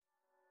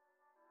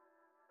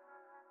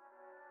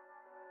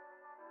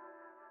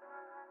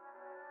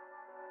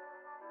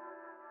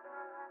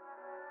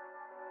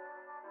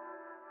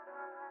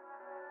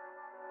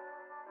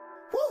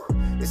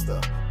It's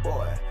the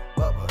boy,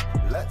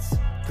 Bubba, let's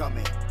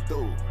coming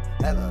through.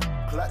 Ella,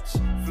 clutch,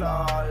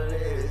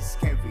 flawless,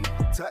 can't be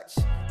touched.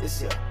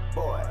 It's your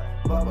boy,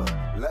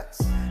 Bubba, let's.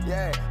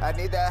 Yeah, I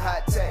need that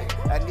hot take.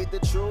 I need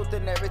the truth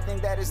and everything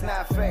that is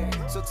not fake.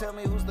 So tell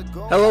me who's the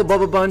goal. Hello,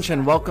 Bubba Bunch,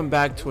 and welcome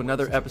back to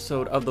another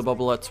episode of the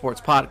Bubba Let's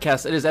Sports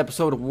Podcast. It is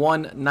episode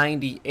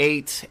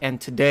 198, and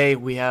today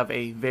we have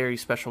a very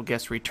special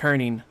guest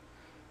returning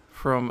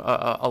from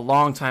a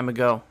long time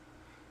ago.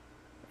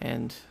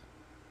 And,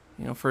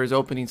 you know, for his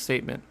opening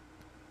statement,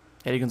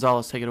 Eddie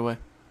Gonzalez, take it away.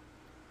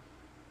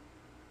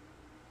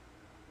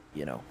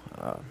 We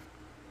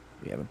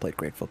haven't played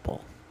great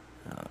football.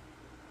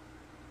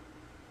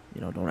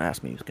 Don't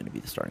ask me who's going to be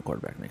the starting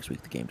quarterback next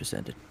week. The game just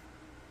ended.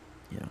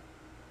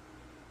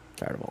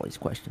 Tired of all these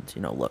questions.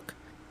 Look,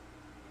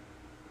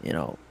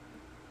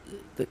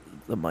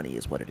 the money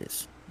is what it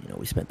is.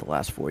 We spent the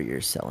last 4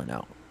 years selling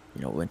out.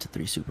 We went to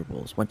 3 Super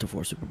Bowls, went to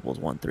 4 Super Bowls,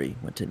 won 3,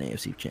 went to an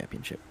AFC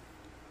championship.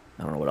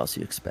 I don't know what else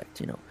you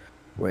expect.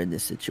 We're in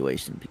this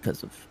situation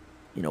because of,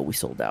 we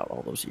sold out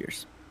all those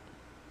years.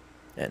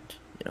 And,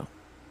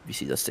 if you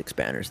see the 6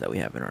 banners that we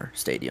have in our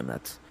stadium,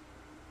 that's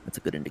a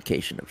good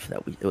indication of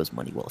that it was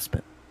money well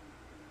spent.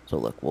 So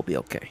look, we'll be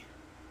okay.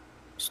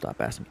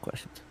 Stop asking me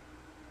questions.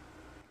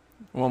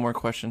 One more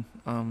question.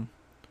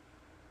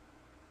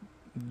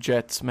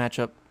 Jets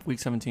matchup, week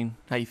 17.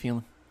 How you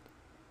feeling?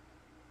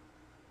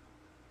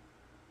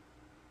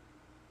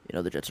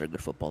 The Jets are a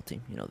good football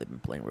team. They've been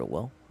playing real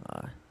well.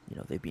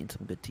 They've beaten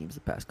some good teams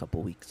the past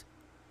couple weeks.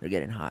 They're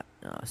getting hot.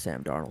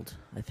 Sam Darnold,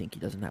 I think he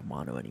doesn't have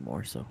mono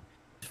anymore, so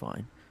he's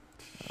fine.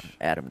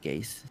 Adam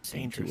Gase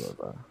seems to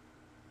have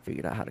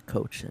figured out how to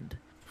coach, and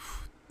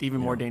even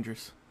more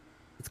dangerous.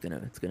 It's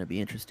gonna be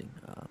interesting.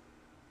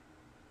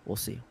 We'll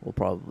see. We'll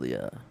probably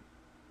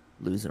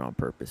lose it on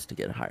purpose to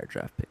get a higher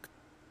draft pick.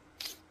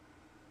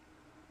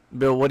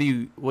 Bill, what do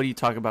you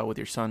talk about with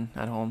your son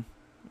at home?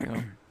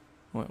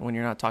 When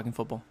you're not talking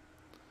football.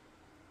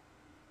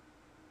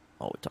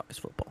 All we talk is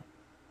football.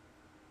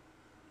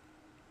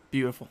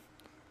 Beautiful.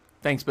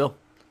 Thanks, Bill.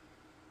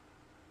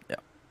 Yeah.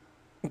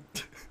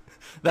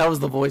 That was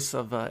the voice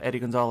of Eddie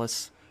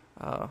Gonzalez,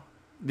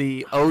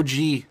 the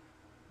OG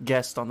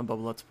guest on the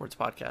Bubba Let's Sports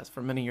Podcast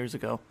from many years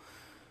ago.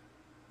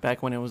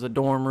 Back when it was a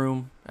dorm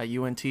room at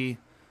UNT, a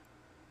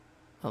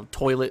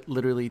toilet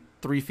literally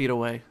 3 feet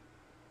away,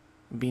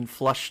 being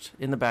flushed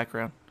in the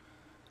background.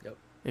 Yep.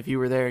 If you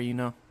were there, you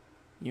know.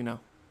 Never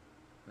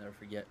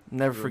forget.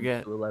 Never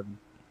forget. 11.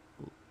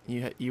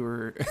 You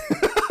were.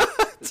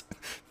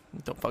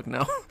 Don't fucking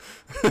know.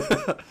 I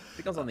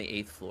think I was on the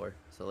 8th floor,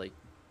 so like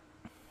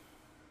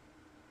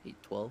 8,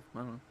 12, I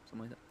don't know,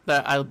 something like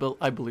that.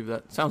 I believe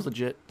that. Sounds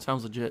legit.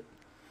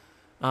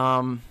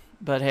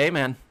 But hey,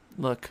 man,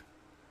 look,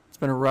 it's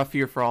been a rough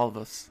year for all of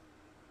us.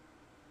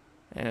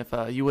 And if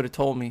you would have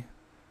told me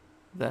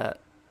that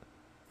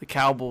the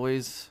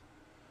Cowboys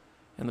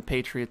and the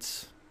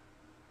Patriots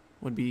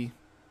would be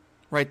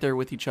right there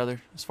with each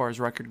other as far as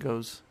record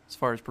goes, as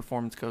far as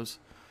performance goes,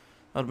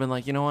 I would have been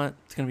like, you know what?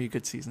 It's going to be a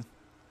good season.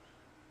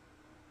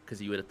 Because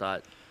you would have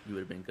thought you would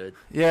have been good.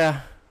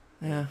 Yeah.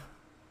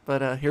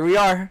 But here we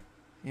are,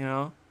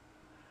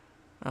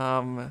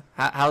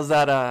 How's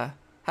that? How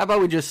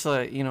about we just,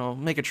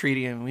 make a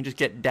treaty and we just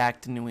get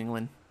Dak to New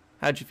England?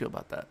 How'd you feel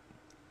about that?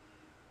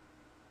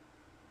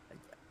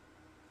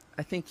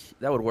 I think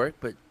that would work,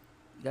 but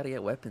you got to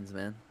get weapons,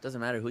 man.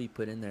 Doesn't matter who you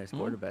put in there as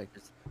quarterback.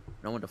 Just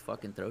no one to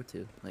fucking throw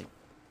to. Like,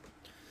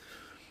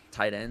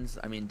 tight ends.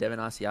 I mean, Devin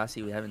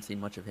Asiasi, we haven't seen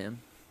much of him.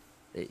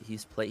 He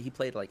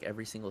played like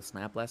every single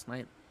snap last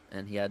night,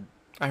 and he had.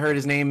 I heard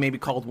his name maybe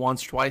called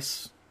once,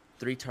 twice.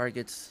 3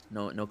 targets,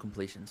 no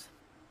completions,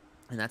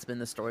 and that's been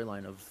the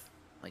storyline of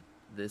like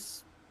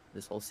this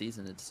whole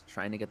season. It's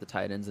trying to get the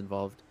tight ends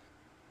involved.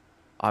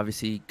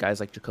 Obviously, guys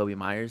like Jacoby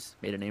Myers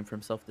made a name for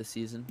himself this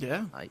season.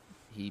 Yeah,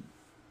 he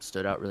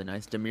stood out really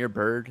nice. Damiere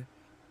Byrd,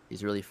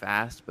 he's really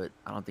fast, but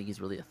I don't think he's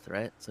really a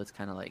threat. So it's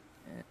kind of like,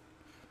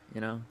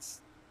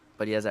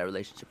 but he has that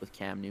relationship with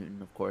Cam Newton,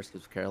 of course,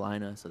 because of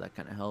Carolina, so that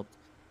kind of helped.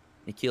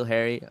 N'Keal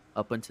Harry,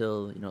 up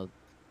until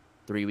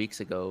 3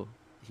 weeks ago,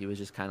 he was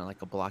just kind of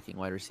like a blocking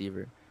wide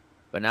receiver.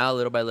 But now,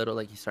 little by little,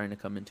 like, he's starting to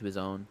come into his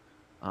own.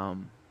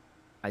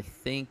 I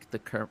think the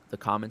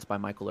comments by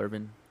Michael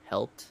Irvin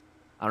helped.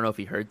 I don't know if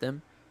he heard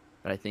them,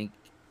 but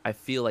I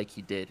feel like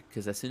he did.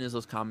 Because as soon as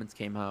those comments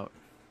came out,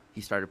 he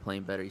started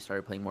playing better. He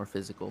started playing more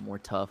physical, more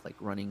tough, like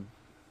running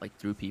like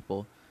through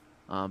people.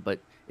 But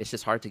it's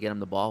just hard to get him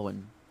the ball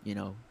when, you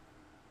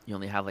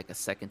only have like a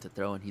second to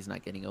throw and he's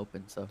not getting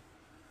open. So,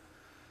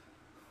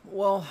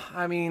 well,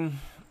 I mean,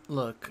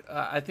 look,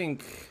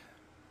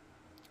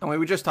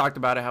 we just talked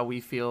about it, how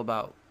we feel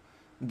about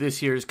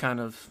this year's kind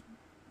of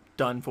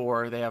done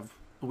for. They have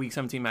a Week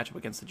 17 matchup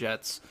against the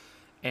Jets,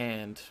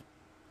 and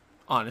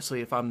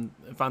honestly, if I'm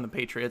the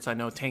Patriots, I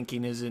know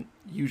tanking isn't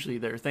usually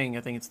their thing.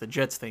 I think it's the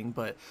Jets' thing,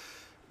 but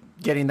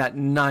getting that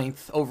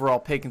 9th overall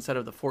pick instead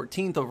of the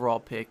 14th overall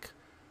pick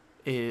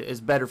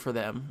is better for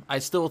them. I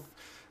still,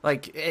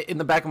 like, in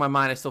the back of my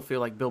mind, I still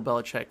feel like Bill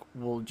Belichick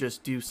will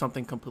just do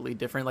something completely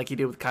different, like he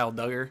did with Kyle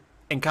Duggar,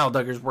 and Kyle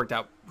Duggar's worked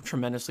out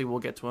tremendously. We'll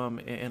get to him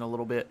in a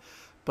little bit.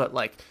 But,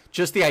 like,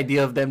 just the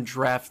idea of them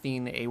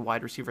drafting a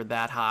wide receiver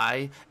that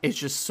high is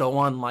just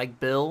so unlike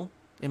Bill,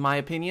 in my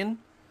opinion.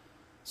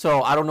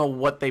 So I don't know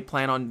what they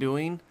plan on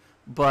doing.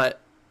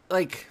 But,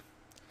 like,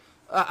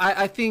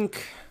 I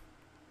think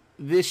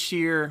this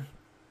year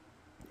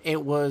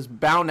it was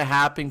bound to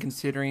happen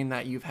considering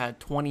that you've had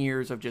 20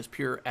 years of just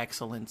pure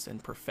excellence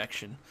and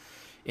perfection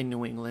in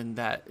New England.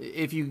 That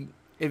if you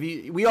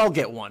we all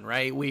get one,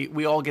 right?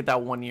 We all get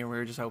that 1 year where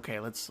we're just okay,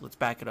 let's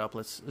back it up.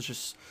 Let's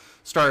just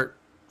start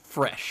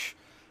fresh.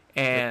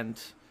 And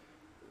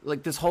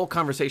like this whole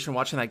conversation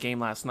watching that game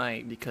last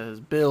night, because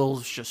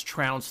Bills just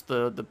trounced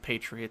the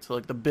Patriots.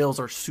 Like the Bills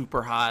are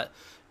super hot.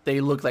 They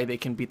look like they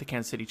can beat the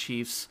Kansas City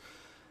Chiefs.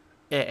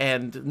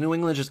 And New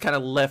England just kind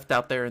of left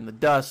out there in the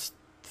dust,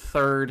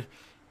 third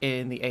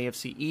in the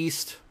AFC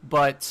East.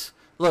 But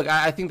look,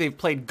 I think they've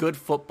played good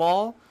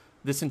football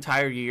this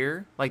entire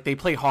year. Like they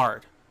play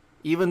hard.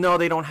 Even though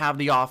they don't have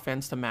the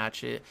offense to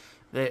match it,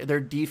 their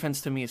defense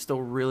to me is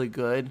still really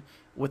good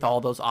with all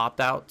those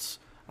opt-outs.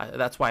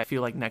 That's why I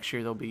feel like next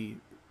year they'll be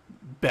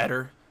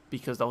better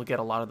because they'll get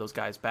a lot of those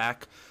guys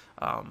back.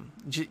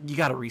 You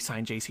got to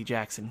re-sign J.C.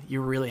 Jackson.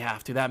 You really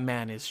have to. That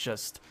man is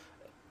just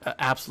an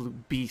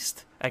absolute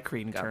beast at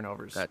creating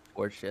turnovers. Got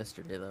torched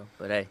yesterday, though.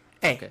 But hey,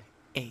 okay.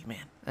 Hey,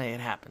 man. Hey, it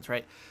happens,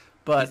 right?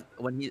 But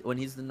when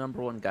he's the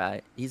number one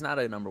guy, he's not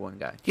a number one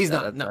guy. He's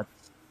not. No.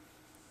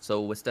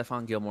 So with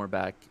Stephon Gilmore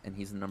back and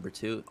he's the number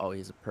 2,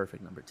 he's a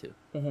perfect number 2.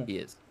 Mm-hmm. He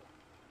is.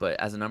 But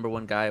as a number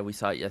 1 guy, we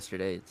saw it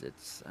yesterday.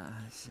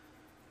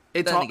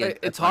 It's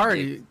hard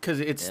because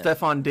it's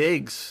Stephon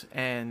Diggs,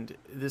 and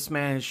this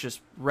man is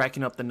just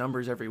racking up the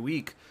numbers every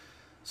week.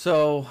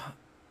 So,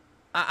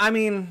 I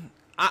mean,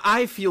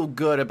 I feel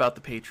good about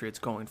the Patriots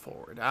going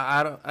forward.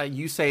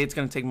 You say it's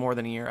going to take more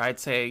than a year. I'd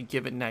say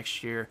give it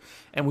next year,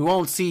 and we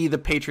won't see the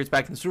Patriots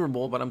back in the Super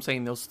Bowl. But I'm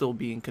saying they'll still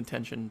be in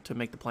contention to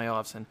make the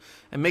playoffs and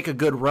make a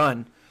good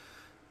run.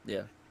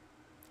 Yeah.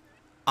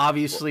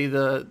 Obviously,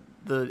 the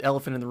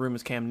elephant in the room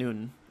is Cam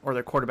Newton or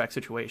their quarterback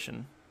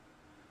situation.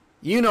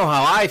 You know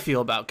how I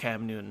feel about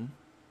Cam Newton,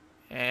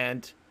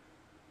 and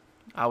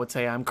I would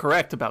say I'm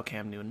correct about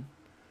Cam Newton.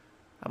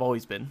 I've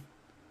always been.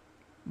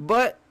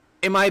 But,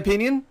 in my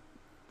opinion,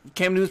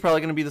 Cam Newton's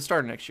probably going to be the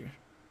starter next year.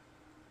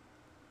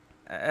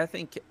 I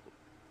think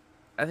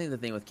the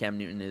thing with Cam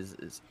Newton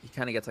is he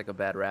kind of gets like a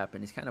bad rap,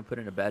 and he's kind of put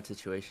in a bad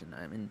situation.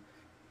 I mean,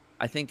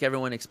 I think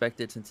everyone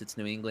expected, since it's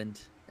New England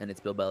and it's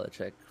Bill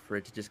Belichick, for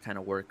it to just kind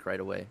of work right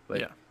away.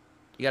 But yeah.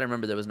 You got to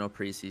remember there was no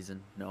preseason.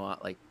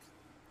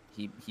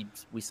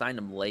 We signed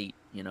him late,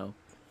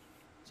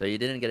 so he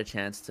didn't get a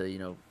chance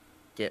to,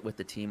 get with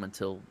the team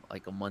until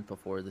like a month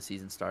before the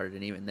season started.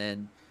 And even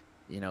then,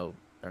 they're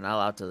not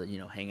allowed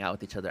to, hang out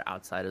with each other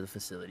outside of the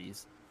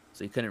facilities.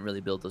 So he couldn't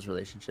really build those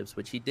relationships,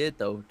 which he did,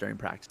 though, during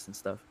practice and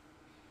stuff.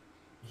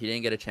 He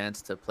didn't get a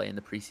chance to play in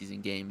the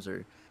preseason games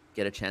or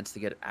get a chance to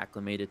get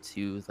acclimated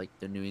to, like,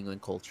 the New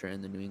England culture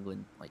and the New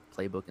England, like,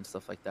 playbook and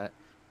stuff like that.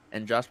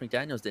 And Josh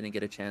McDaniels didn't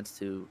get a chance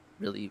to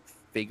really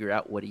figure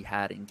out what he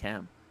had in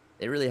Cam.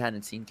 They really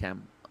hadn't seen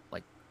Cam,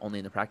 like, only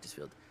in the practice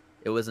field.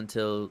 It was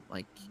until,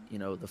 like,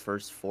 the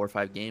first 4 or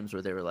 5 games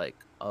where they were like,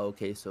 oh,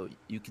 okay, so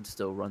you can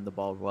still run the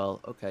ball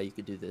well. Okay, you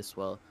could do this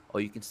well. Oh,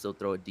 you can still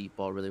throw a deep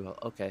ball really well.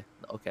 Okay.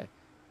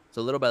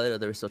 So little by little,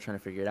 they were still trying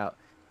to figure it out.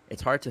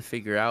 It's hard to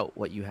figure out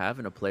what you have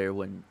in a player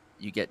when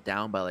you get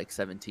down by, like,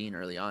 17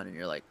 early on, and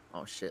you're like,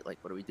 oh, shit, like,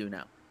 what do we do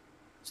now?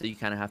 So you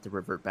kind of have to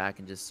revert back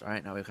and just, all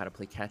right, now we've got to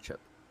play catch-up.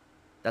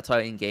 That's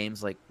why in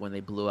games like when they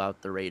blew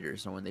out the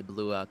Raiders or when they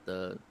blew out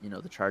the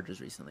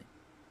Chargers recently,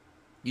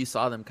 you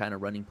saw them kind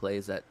of running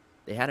plays that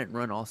they hadn't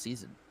run all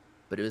season,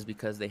 but it was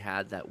because they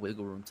had that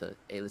wiggle room to,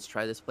 hey, let's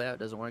try this play out.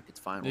 It doesn't work.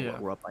 It's fine.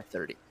 We're up by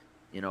 30,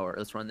 or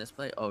let's run this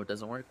play. Oh, it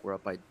doesn't work. We're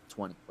up by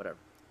 20, whatever,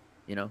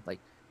 like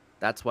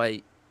that's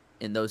why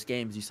in those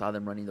games you saw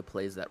them running the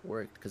plays that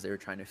worked because they were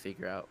trying to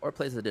figure out, or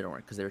plays that didn't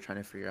work because they were trying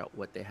to figure out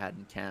what they had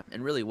in Cam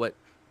and really what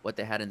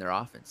they had in their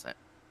offense.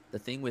 The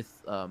thing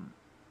with,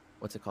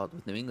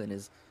 with New England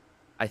is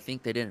I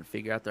think they didn't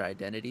figure out their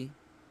identity,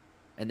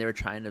 and they were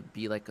trying to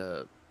be like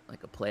a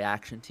play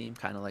action team,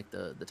 kind of like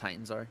the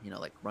Titans are,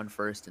 like run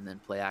first and then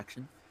play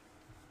action.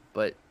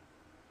 But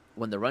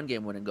when the run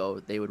game wouldn't go,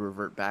 they would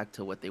revert back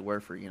to what they were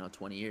for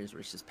 20 years,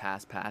 where it's just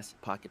pass,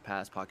 pocket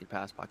pass, pocket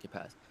pass, pocket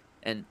pass.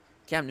 And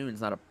Cam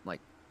Newton's not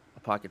a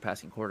pocket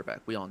passing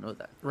quarterback. We all know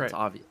that. Right. It's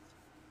obvious.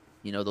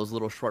 Those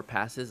little short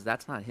passes,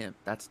 that's not him.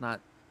 That's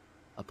not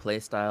a play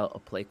style, a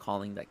play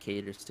calling that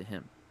caters to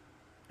him.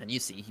 And you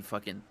see, he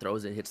fucking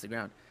throws it, hits the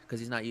ground, because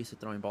he's not used to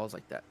throwing balls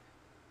like that.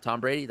 Tom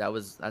Brady,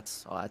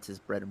 that's his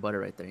bread and butter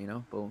right there,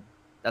 Boom.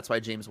 That's why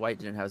James White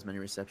didn't have as many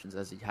receptions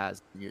as he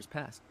has in years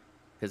past,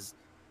 because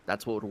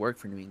that's what would work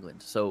for New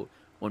England. So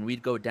when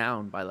we'd go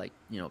down by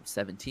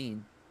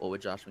 17, what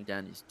would Josh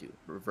McDaniels do?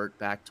 Revert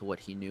back to what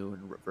he knew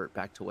and revert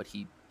back to what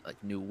he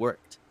knew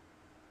worked.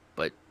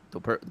 But the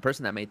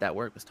person that made that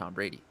work was Tom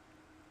Brady,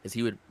 because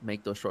he would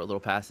make those short little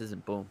passes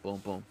and boom, boom,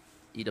 boom,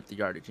 eat up the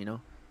yardage.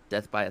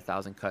 Death by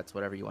 1,000 cuts,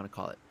 whatever you want to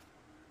call it.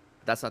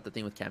 But that's not the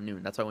thing with Cam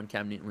Newton. That's why when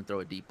Cam Newton would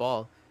throw a deep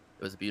ball,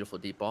 it was a beautiful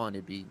deep ball and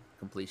it'd be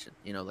completion,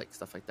 like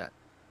stuff like that.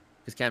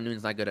 Because Cam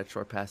Newton's not good at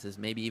short passes,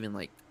 maybe even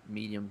like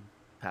medium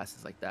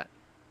passes like that.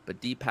 But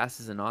deep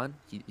passes and on,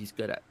 he's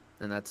good at.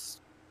 And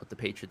that's what the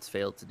Patriots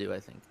failed to do, I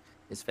think,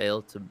 is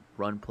fail to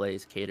run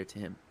plays, cater to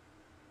him,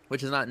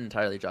 which is not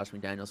entirely Josh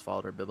McDaniels'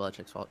 fault or Bill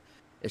Belichick's fault.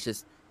 It's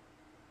just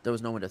there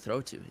was no one to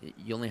throw to.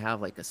 You only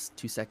have like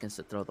 2 seconds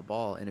to throw the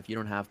ball. And if you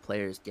don't have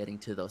players getting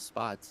to those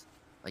spots,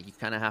 like you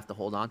kind of have to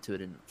hold on to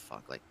it and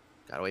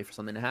gotta wait for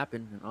something to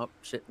happen. And oh,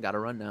 shit, gotta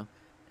run now.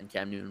 And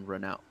Cam Newton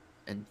run out.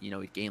 And, he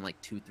gained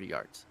like 2-3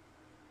 yards.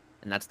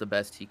 And that's the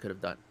best he could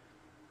have done.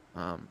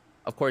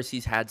 Of course,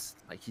 he's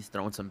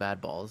thrown some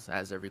bad balls,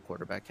 as every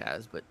quarterback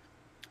has, but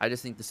I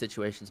just think the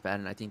situation's bad,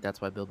 and I think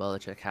that's why Bill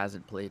Belichick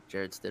hasn't played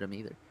Jarrett Stidham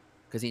either,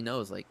 because he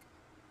knows, like,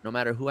 no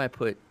matter who I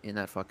put in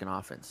that fucking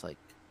offense, like,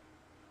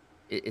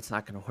 it's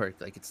not gonna work.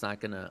 Like, it's not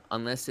gonna,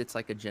 unless it's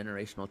like a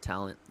generational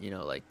talent,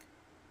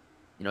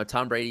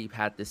 Tom Brady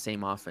had the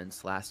same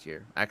offense last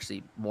year,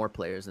 actually more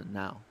players than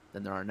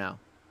there are now,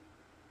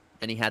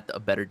 and he had a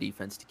better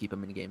defense to keep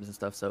him in games and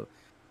stuff. So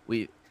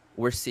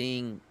we're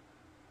seeing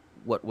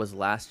what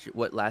last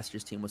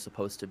year's team was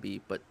supposed to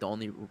be, but the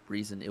only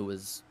reason it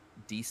was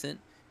decent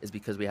is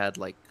because we had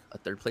like a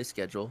third place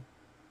schedule,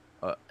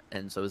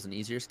 and so it was an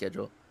easier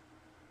schedule,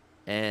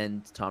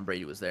 and Tom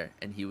Brady was there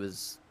and he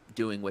was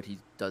doing what he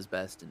does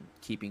best and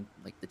keeping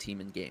like the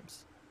team in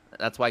games.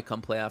 That's why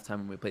come playoff time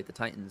when we played the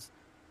Titans,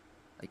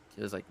 like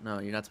it was like, no,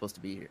 you're not supposed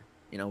to be here.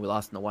 We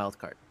lost in the wild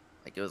card.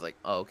 Like it was like,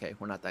 oh, okay,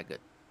 we're not that good,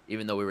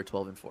 even though we were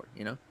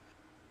 12-4.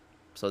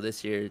 So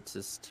this year it's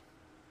just,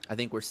 I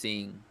think we're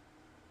seeing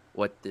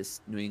what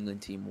this New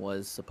England team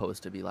was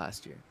supposed to be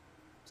last year.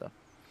 So,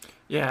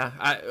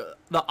 yeah,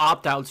 the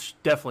opt-outs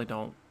definitely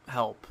don't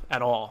help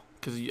at all,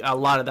 because a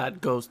lot of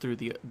that goes through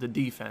the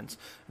defense.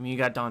 I mean, you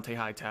got Dante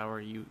Hightower,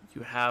 you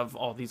have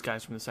all these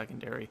guys from the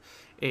secondary.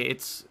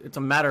 It's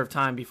a matter of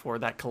time before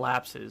that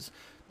collapses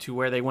to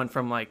where they went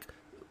from like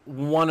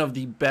one of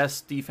the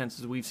best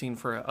defenses we've seen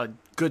for a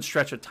good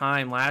stretch of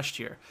time last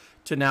year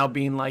to now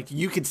being like,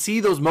 you could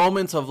see those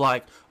moments of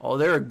like, oh,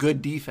 they're a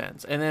good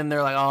defense, and then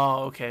they're like,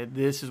 oh, okay,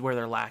 this is where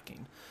they're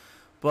lacking.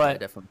 But yeah,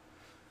 definitely.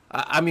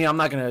 I mean, I'm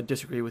not going to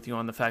disagree with you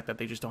on the fact that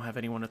they just don't have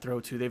anyone to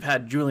throw to. They've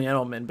had Julian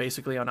Edelman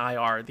basically on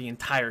IR the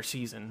entire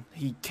season.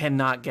 He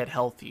cannot get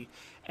healthy,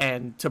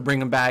 and to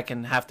bring him back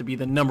and have to be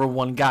the number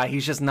one guy,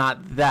 he's just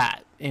not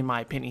that, in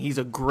my opinion. He's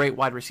a great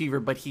wide receiver,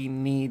 but he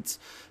needs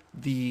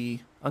the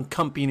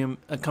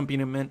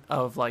accompaniment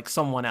of like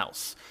someone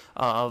else,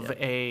 of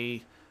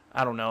a,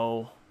 I don't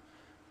know,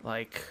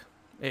 like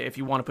if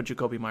you want to put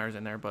Jacoby Myers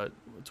in there, but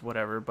it's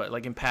whatever. But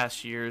like in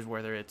past years,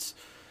 whether it's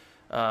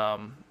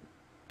Malcolm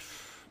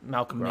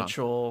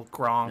Mitchell,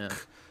 Gronk, Yeah.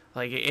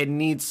 like it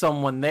needs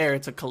someone there.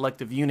 It's a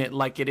collective unit,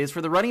 like it is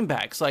for the running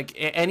backs. Like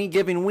any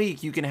given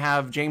week, you can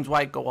have James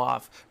White go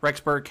off,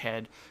 Rex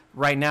Burkhead.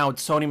 Right now,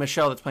 it's Sony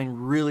Michel that's playing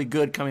really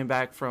good coming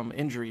back from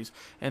injuries.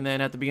 And then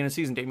at the beginning of the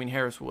season, Damian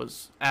Harris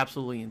was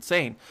absolutely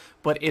insane.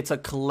 But it's a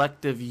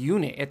collective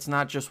unit. It's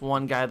not just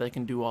one guy that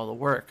can do all the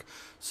work.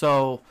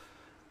 So,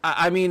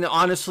 I mean,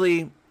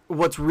 honestly,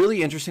 what's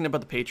really interesting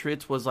about the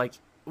Patriots was, like,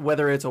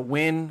 whether it's a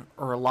win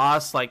or a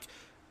loss, like,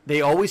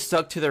 they always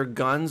stuck to their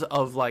guns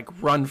of, like,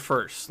 run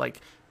first. Like,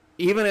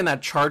 even in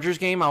that Chargers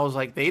game, I was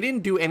like, they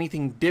didn't do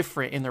anything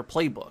different in their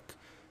playbook.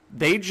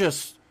 They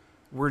just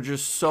were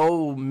just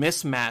so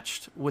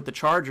mismatched with the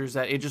Chargers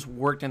that it just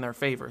worked in their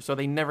favor. So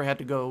they never had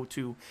to go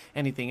to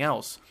anything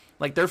else.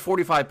 Like their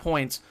 45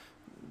 points,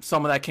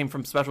 some of that came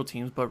from special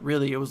teams, but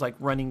really it was like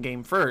running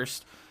game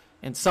first.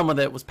 And some of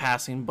that was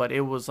passing, but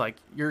it was like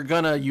you're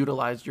going to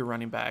utilize your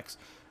running backs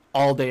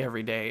all day,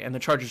 every day. And the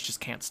Chargers just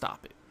can't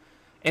stop it.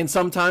 And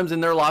sometimes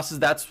in their losses,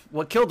 that's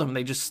what killed them.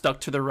 They just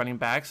stuck to their running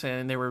backs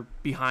and they were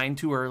behind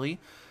too early.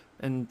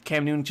 And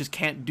Cam Newton just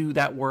can't do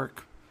that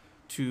work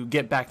to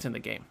get back to the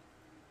game.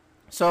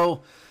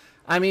 So,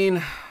 I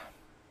mean,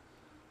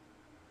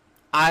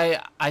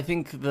 I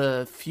think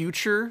the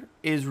future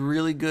is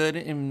really good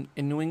in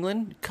New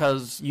England,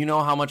 because you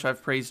know how much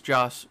I've praised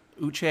Josh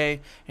Uche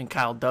and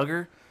Kyle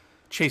Duggar.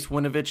 Chase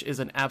Winovich is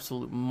an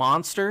absolute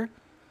monster.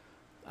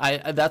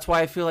 That's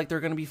why I feel like they're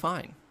going to be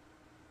fine.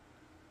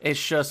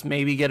 It's just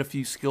maybe get a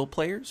few skill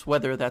players,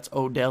 whether that's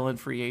Odell in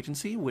free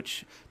agency,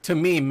 which to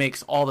me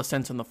makes all the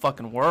sense in the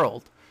fucking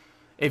world.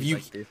 If you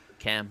like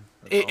Cam,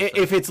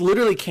 if it's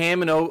literally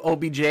Cam and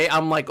OBJ,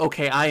 I'm like,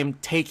 okay, I am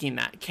taking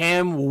that.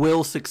 Cam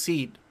will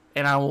succeed,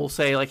 and I will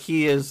say like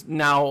he is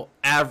now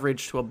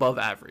average to above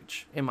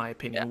average in my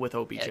opinion with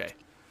OBJ. Yeah.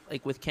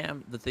 Like with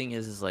Cam, the thing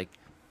is like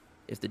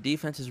if the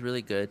defense is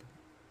really good,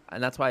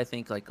 and that's why I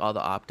think like all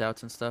the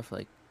opt-outs and stuff,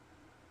 like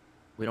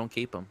we don't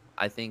keep them.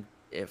 I think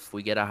if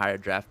we get a higher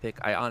draft pick,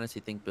 I honestly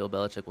think Bill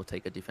Belichick will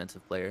take a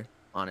defensive player.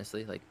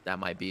 Honestly, like that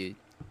might be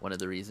one of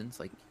the reasons.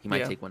 Like he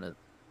might take one of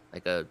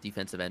like a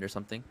defensive end or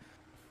something,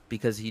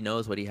 because he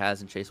knows what he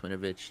has in Chase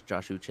Winovich,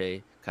 Josh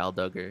Uche, Kyle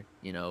Duggar,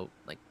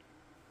 like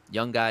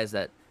young guys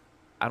that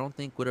I don't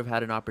think would have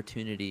had an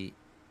opportunity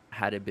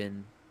had it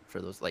been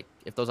for those. Like,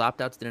 if those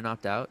opt-outs didn't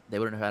opt out, they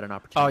wouldn't have had an Oh,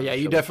 opportunity. yeah, to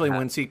you show what definitely they have.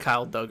 wouldn't see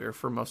Kyle Duggar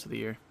for most of the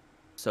year.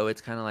 So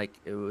it's kind of like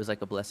it was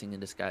like a blessing in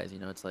disguise.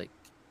 It's like,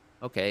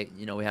 okay,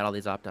 we had all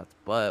these opt-outs,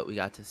 but we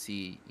got to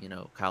see,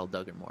 Kyle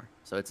Duggar more.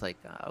 So it's like,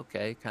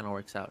 okay, kind of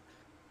works out.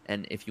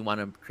 And if you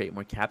want to create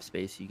more cap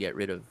space, you get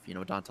rid of,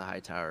 Donta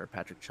Hightower,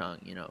 Patrick Chung,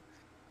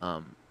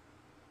 um,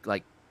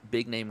 like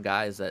big name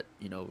guys that,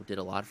 did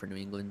a lot for New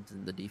England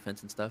and the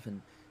defense and stuff.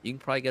 And you can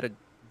probably get a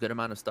good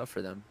amount of stuff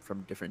for them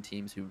from different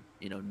teams who,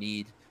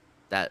 need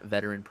that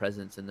veteran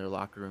presence in their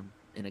locker room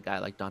in a guy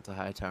like Donta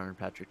Hightower and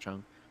Patrick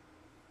Chung.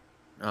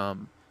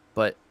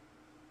 But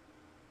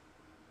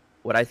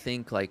what I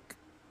think, like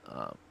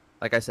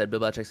I said, Bill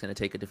Belichick's going to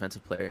take a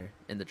defensive player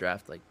in the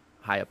draft, like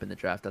high up in the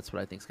draft. That's what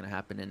I think is going to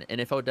happen.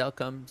 And if Odell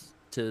comes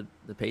to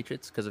the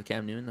Patriots because of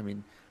Cam Newton, I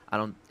mean, I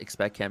don't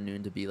expect Cam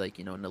Newton to be like,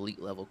 an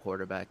elite level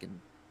quarterback and,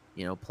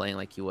 playing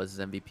like he was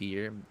his MVP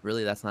year.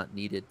 Really, that's not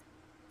needed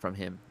from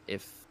him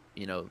if,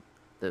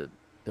 the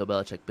Bill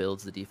Belichick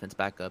builds the defense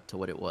back up to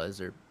what it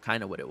was or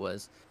kind of what it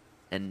was.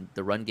 And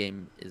the run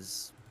game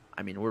is,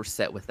 I mean, we're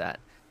set with that.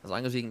 As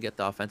long as we can get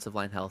the offensive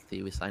line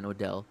healthy, we sign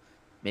Odell,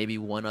 maybe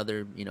one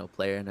other,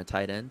 player and a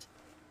tight end.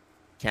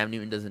 Cam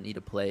Newton doesn't need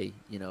to play,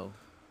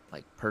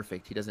 like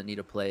perfect. He doesn't need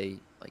to play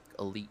like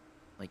elite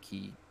like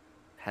he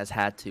has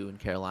had to in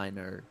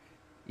Carolina or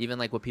even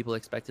like what people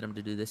expected him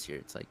to do this year.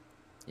 It's like,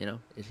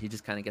 he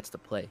just kind of gets to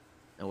play,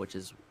 which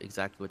is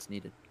exactly what's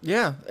needed.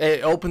 Yeah,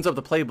 it opens up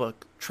the playbook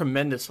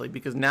tremendously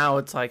because now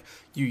it's like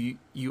you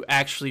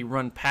actually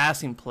run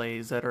passing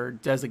plays that are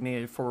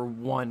designated for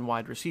one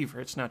wide receiver.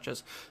 It's not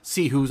just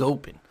see who's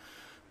open.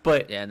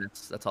 But yeah, and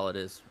that's all it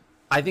is.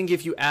 I think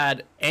if you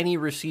add any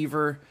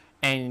receiver,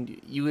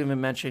 and you even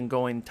mentioned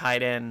going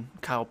tight end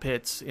Kyle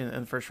Pitts in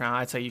the first round,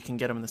 I'd say you can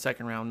get him in the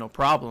second round, no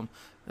problem.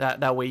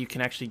 That way you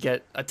can actually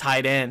get a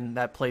tight end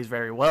that plays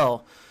very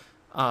well.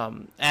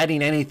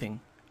 Adding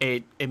anything,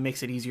 it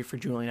makes it easier for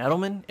Julian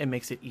Edelman. It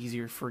makes it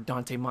easier for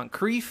Dante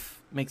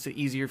Moncrief. Makes it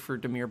easier for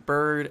Damiere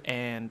Byrd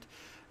and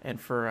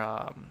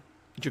for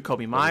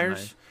Jacoby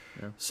Myers.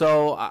 Yeah.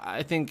 So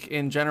I think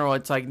in general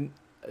it's like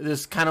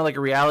this kind of like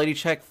a reality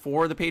check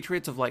for the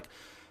Patriots of like,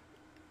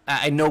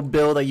 I know,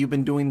 Bill, that you've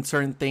been doing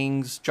certain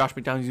things. Josh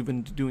McDaniels, you've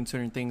been doing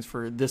certain things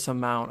for this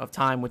amount of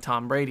time with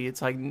Tom Brady.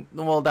 It's like,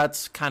 well,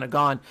 that's kind of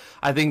gone.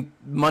 I think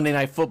Monday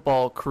Night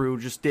Football crew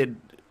just did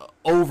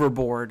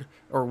overboard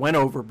or went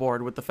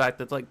overboard with the fact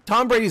that, like,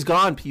 Tom Brady's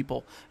gone,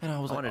 people. And I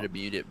wanted to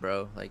mute it,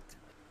 bro. Like,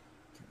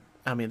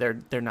 I mean,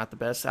 they're not the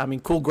best. I mean,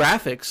 cool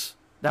graphics.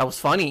 That was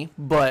funny,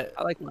 but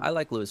I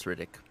like Louis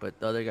Riddick, but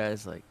the other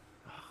guys, like,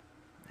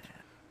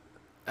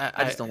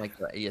 I just don't like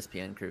the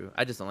ESPN crew.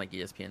 I just don't like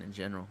ESPN in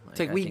general. It's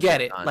like, we get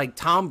it. Like,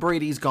 Tom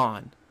Brady's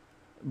gone.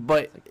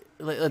 But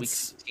let's... Week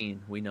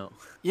 16, we know.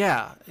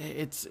 Yeah,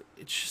 it's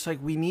just like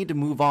we need to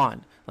move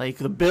on. Like,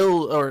 the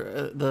Bill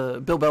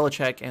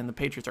Belichick and the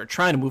Patriots are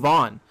trying to move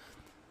on.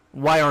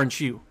 Why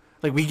aren't you?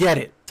 Like, we get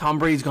it. Tom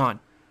Brady's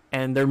gone.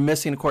 And they're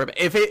missing a quarterback.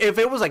 If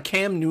it was like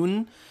Cam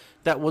Newton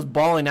that was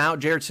balling out,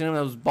 Jarrett Stidham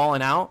that was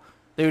balling out,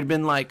 they would have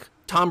been like,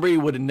 Tom Brady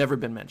would have never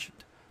been mentioned.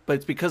 But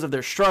it's because of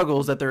their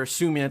struggles that they're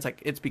assuming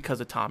it's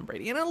because of Tom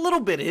Brady. And a little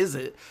bit is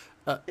it.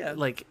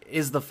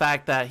 Is the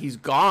fact that he's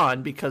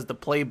gone because the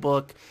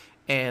playbook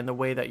and the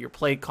way that you're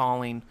play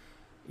calling,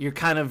 you're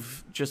kind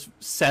of just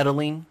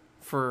settling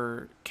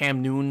for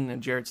Cam Newton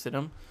and Jarrett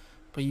Stidham.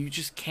 But you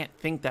just can't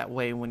think that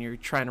way when you're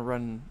trying to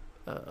run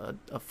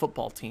a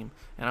football team.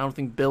 And I don't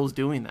think Bill's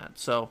doing that.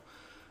 So,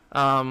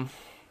 well,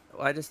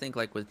 I just think,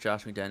 like, with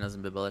Josh McDaniels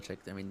and Bill Belichick,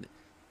 I mean,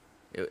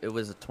 it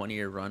was a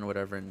 20-year run or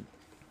whatever, and,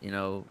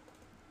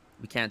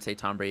 we can't say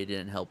Tom Brady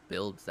didn't help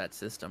build that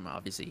system.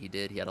 Obviously, he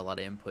did. He had a lot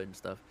of input and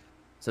stuff.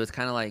 So it's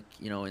kind of like,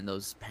 in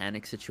those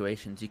panic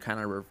situations, you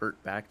kind of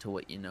revert back to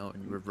what you know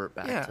and you revert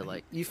back to,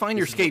 like... You find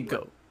your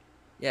scapegoat.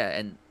 Yeah,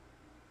 and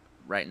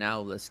right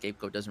now, the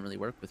scapegoat doesn't really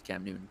work with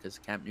Cam Newton because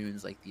Cam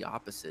Newton's, like, the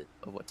opposite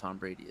of what Tom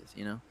Brady is,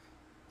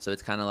 So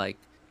it's kind of like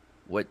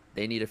what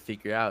they need to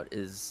figure out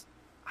is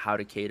how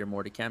to cater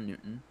more to Cam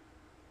Newton.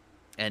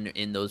 And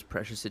in those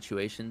pressure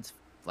situations,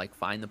 like,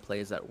 find the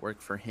plays that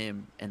work for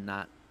him and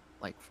not,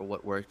 like, for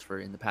what worked for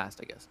in the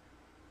past, I guess.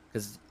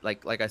 Because,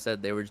 like I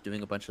said, they were just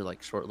doing a bunch of,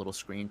 like, short little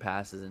screen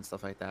passes and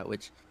stuff like that,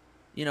 which,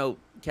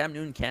 Cam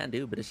Newton can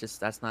do, but it's just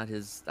that's not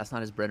his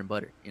bread and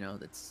butter.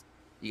 That's,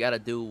 you got to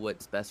do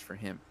what's best for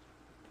him.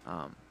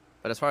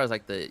 But as far as,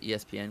 like, the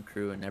ESPN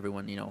crew and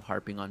everyone,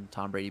 harping on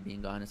Tom Brady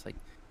being gone, it's like,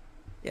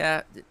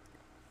 yeah,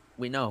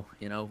 we know,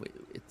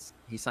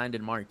 he signed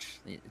in March.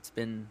 It's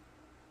been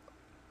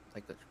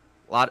like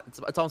a lot.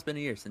 It's almost been a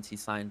year since he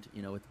signed,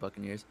 with the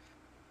Buccaneers.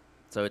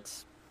 So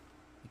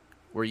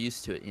we're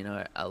used to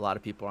it. A lot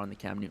of people are on the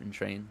Cam Newton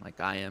train, like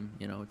I am.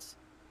 It's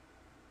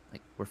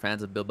like we're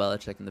fans of Bill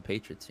Belichick and the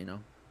Patriots.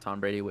 Tom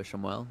Brady, wish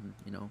him well,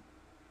 and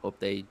hope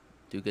they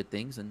do good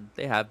things, and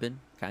they have been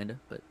kind of.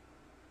 But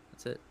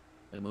that's it.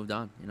 We moved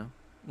on.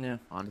 Yeah.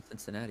 On to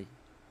Cincinnati.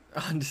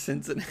 On to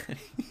Cincinnati.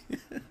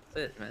 That's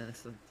it, man.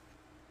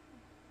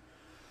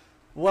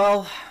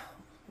 Well,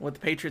 with the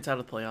Patriots out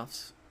of the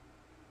playoffs,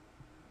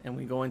 and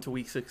we go into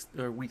week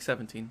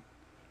 17,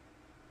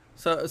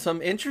 So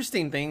some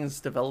interesting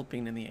things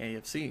developing in the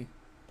AFC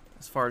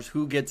as far as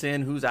who gets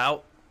in, who's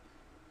out,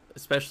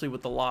 especially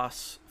with the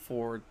loss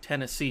for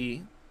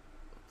Tennessee.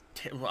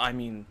 I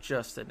mean,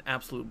 just an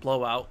absolute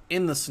blowout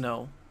in the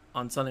snow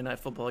on Sunday Night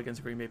Football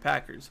against the Green Bay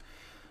Packers.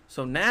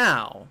 So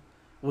now,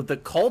 with the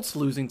Colts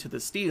losing to the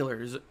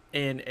Steelers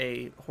in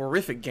a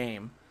horrific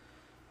game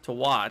to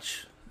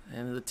watch,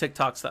 and the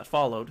TikToks that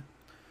followed,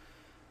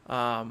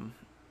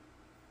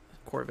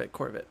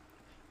 Corvette.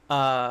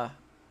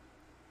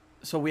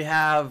 So we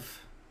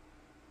have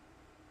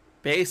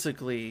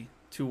basically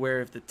to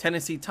where if the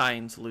Tennessee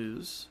Titans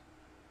lose,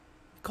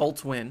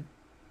 Colts win,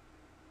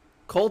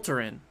 Colts are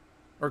in,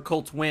 or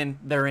Colts win,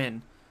 they're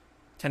in,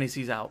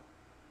 Tennessee's out.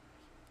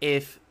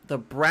 If the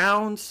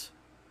Browns,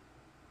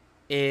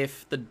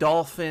 if the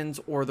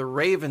Dolphins or the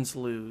Ravens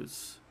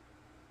lose,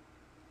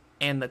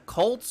 and the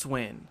Colts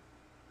win,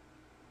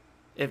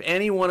 if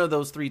any one of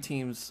those three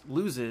teams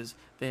loses,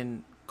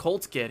 then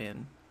Colts get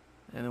in,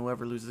 and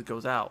whoever loses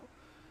goes out.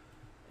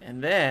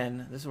 And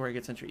then, this is where it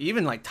gets interesting.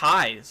 Even, like,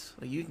 ties.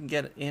 Like, you can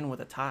get in with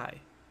a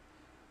tie.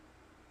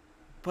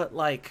 But,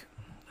 like,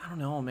 I don't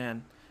know,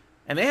 man.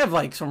 And they have,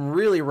 like, some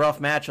really rough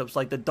matchups.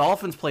 Like, the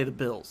Dolphins play the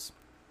Bills.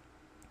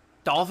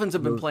 Dolphins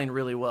have been playing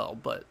really well,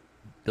 but...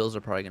 Bills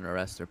are probably going to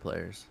rest their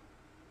players.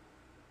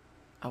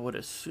 I would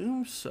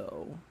assume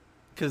so.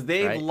 Because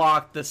they've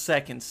locked the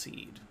second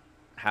seed.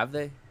 Have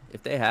they?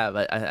 If they have,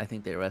 I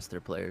think they rest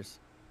their players.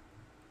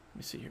 Let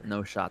me see here.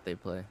 No shot they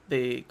play.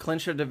 They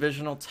clinch a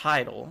divisional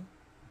title.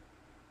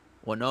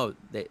 Well, no,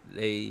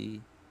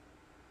 they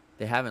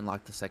haven't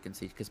locked the second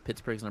seed because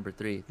Pittsburgh's number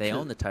 3. They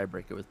own the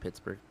tiebreaker with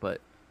Pittsburgh, but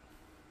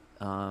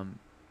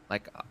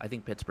like I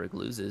think Pittsburgh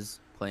loses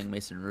playing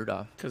Mason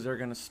Rudolph because they're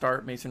gonna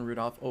start Mason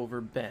Rudolph over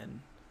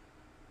Ben,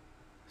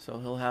 so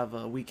he'll have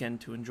a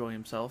weekend to enjoy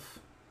himself,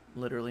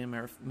 literally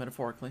and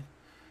metaphorically.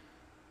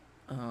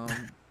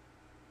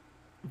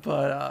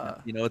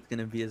 But you know what's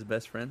gonna be his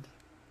best friend?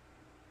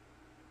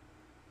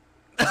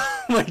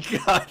 Oh my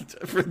God,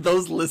 for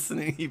those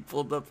listening, he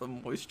pulled up a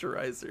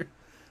moisturizer.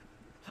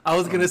 I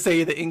was going to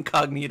say the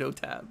incognito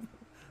tab.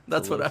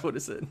 That's what I would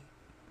have said.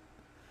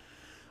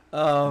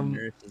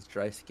 Nurse's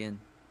dry skin,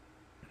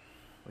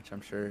 which I'm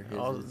sure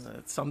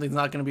something's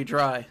not going to be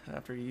dry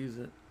after you use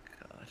it.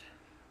 God.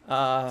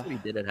 That's what he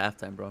did at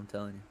halftime, bro, I'm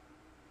telling you.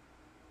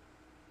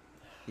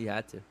 He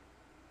had to.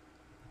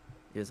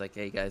 He was like,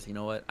 hey, guys, you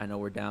know what? I know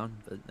we're down,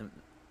 but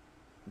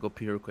go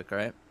pee real quick, all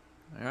right?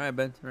 All right,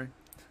 Ben, all right.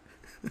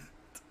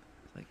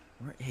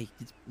 Hey,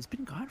 he's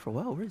been gone for a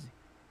while. Where is he?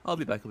 I'll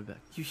be back.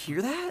 You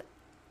hear that?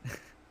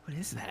 What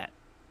is that?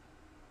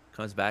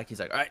 Comes back. He's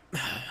like, all right.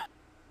 Let's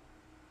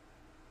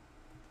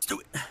do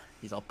it.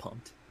 He's all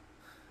pumped.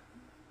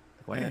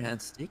 Why are your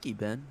hands sticky,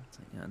 Ben? It's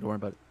like, yeah, don't worry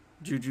about it.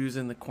 Juju's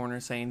in the corner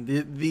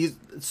saying, these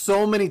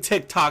so many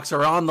TikToks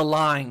are on the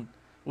line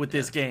with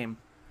this game.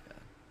 Yeah.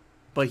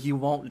 But he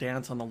won't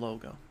dance on the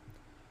logo.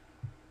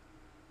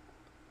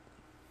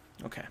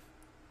 Okay.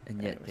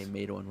 And yet they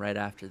made one right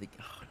after the...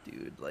 Oh,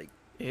 dude, like...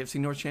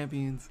 AFC North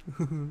champions.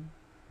 You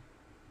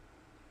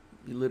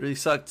literally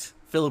sucked.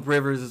 Phillip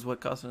Rivers is what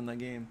cost him that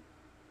game.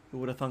 Who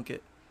would have thunk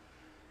it?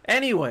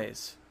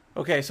 Anyways.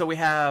 Okay, so we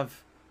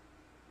have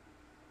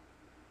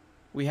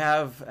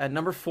at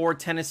number 4,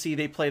 Tennessee.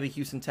 They play the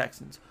Houston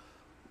Texans.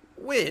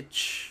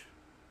 Which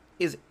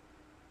is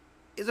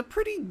a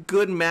pretty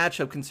good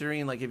matchup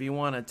considering, like, if you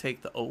want to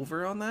take the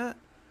over on that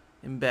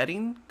in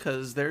betting.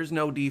 Because there's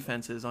no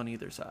defenses on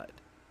either side.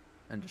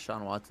 And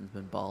Deshaun Watson's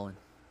been balling.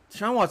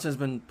 Deshaun Watson has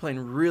been playing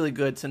really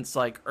good since,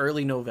 like,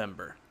 early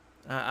November.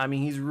 I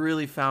mean, he's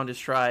really found his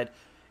stride.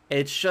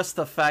 It's just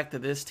the fact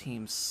that this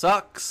team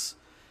sucks.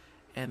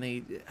 And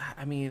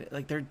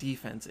their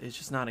defense is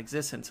just not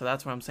existent. So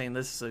that's why I'm saying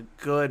this is a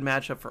good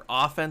matchup for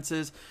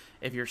offenses.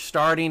 If you're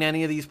starting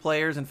any of these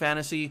players in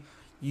fantasy,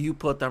 you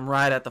put them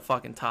right at the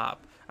fucking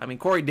top. I mean,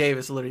 Corey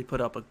Davis literally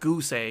put up a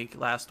goose egg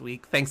last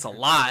week. Thanks a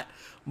lot.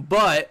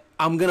 But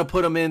I'm going to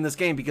put him in this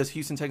game because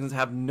Houston Texans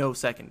have no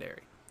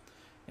secondary.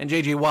 And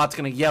J.J. Watt's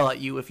going to yell at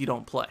you if you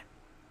don't play.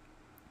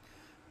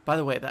 By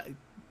the way,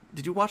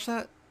 did you watch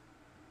that?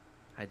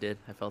 I did.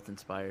 I felt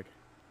inspired.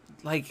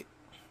 Like,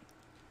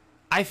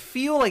 I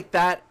feel like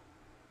that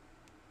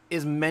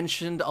is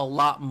mentioned a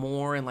lot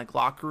more in, like,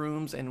 locker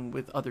rooms and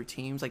with other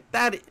teams. Like,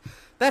 that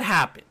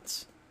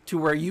happens to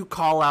where you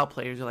call out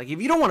players. You're like,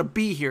 if you don't want to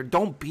be here,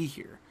 don't be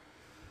here.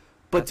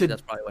 But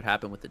that's probably what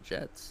happened with the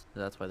Jets.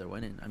 That's why they're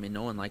winning. I mean,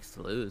 no one likes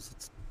to lose.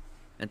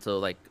 And so,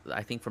 like,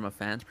 I think from a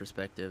fan's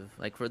perspective,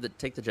 like,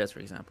 take the Jets, for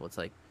example, it's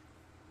like,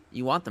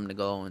 you want them to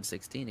go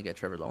 0-16 to get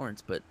Trevor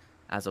Lawrence, but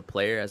as a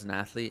player, as an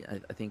athlete,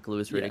 I think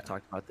Louis Riddick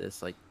talked about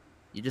this, like,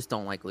 you just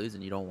don't like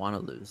losing. You don't want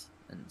to lose.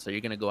 And so you're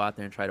going to go out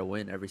there and try to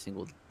win every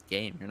single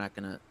game. You're not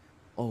going to,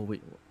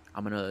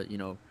 I'm going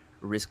to,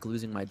 risk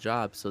losing my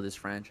job so this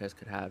franchise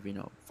could have,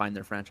 find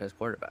their franchise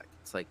quarterback.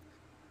 It's like,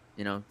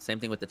 same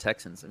thing with the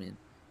Texans. I mean,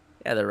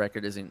 yeah, their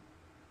record isn't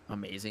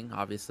amazing,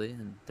 obviously,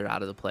 and they're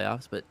out of the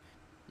playoffs, but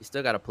you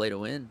still got to play to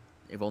win.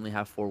 They've only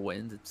have 4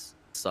 wins. It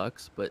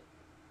sucks, but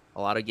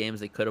a lot of games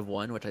they could have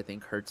won, which I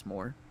think hurts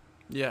more.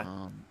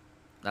 Yeah.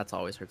 that's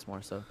always hurts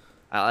more. So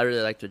I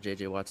really liked what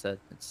JJ Watt said.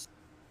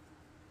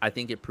 I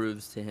think it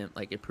proves to him,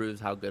 like it proves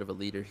how good of a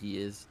leader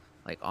he is,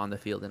 like on the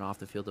field and off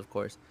the field, of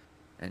course.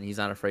 And he's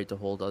not afraid to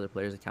hold other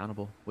players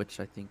accountable, which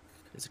I think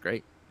is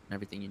great and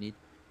everything you need.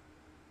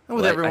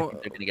 With I everyone,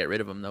 think they're gonna get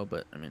rid of him though,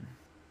 but I mean,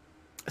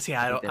 see,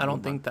 I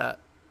don't think that.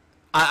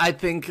 I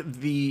think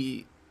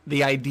the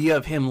idea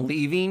of him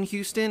leaving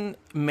Houston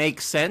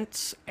makes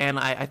sense, and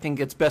I think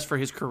it's best for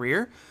his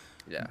career.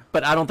 yeah.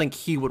 But I don't think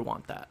he would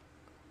want that.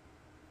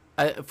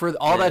 For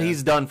all that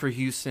he's done for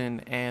Houston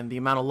and the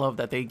amount of love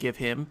that they give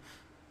him,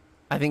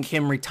 I think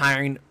him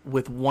retiring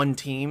with one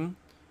team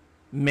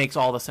makes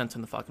all the sense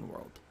in the fucking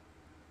world.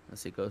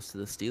 Unless he goes to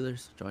the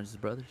Steelers, joins his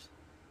brothers.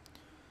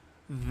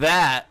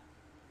 That,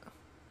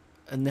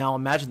 and now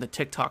imagine the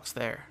TikToks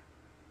there.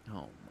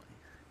 Oh my!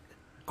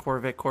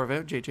 Corvette,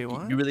 JJ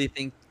Watt. You really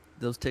think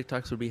those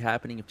TikToks would be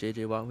happening if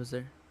JJ Watt was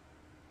there?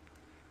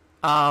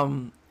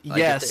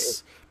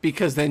 Yes,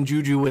 because then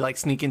Juju would like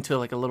sneak into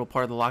like a little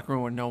part of the locker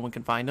room where no one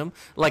can find him.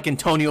 Like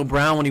Antonio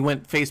Brown when he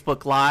went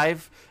Facebook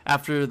Live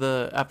after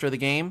the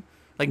game,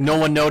 like no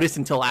one noticed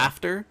until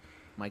after.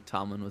 Mike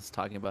Tomlin was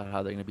talking about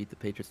how they're gonna beat the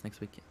Patriots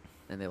next week,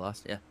 and they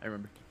lost. Yeah, I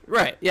remember.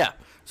 Right. Yeah.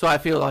 So I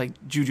feel like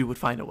Juju would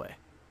find a way,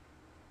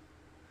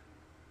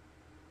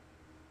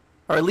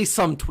 or at least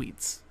some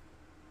tweets.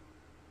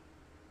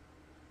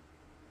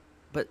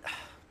 But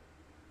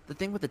the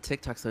thing with the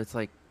TikToks, though, it's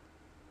like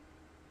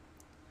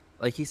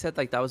he said,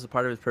 like that was a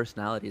part of his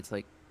personality. It's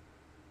like,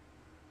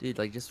 dude,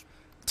 like just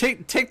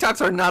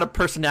TikToks are not a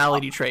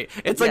personality trait.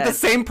 It's like the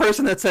same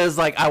person that says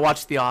like I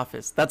watch The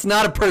Office. That's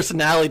not a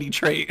personality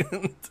trait.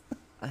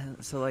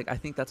 So like I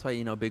think that's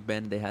why Big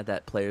Ben, they had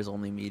that players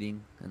only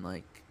meeting, and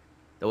like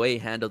the way he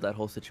handled that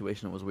whole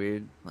situation was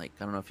weird. Like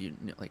I don't know if you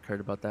like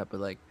heard about that, but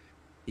like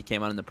he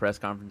came out in the press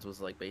conference,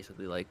 was like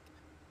basically like,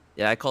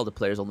 yeah, I called a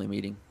players only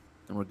meeting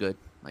and we're good.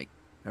 Like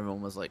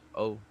everyone was like,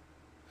 oh,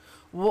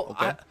 well,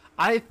 okay.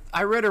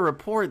 I read a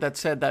report that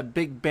said that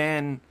Big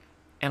Ben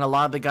and a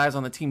lot of the guys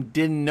on the team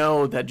didn't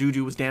know that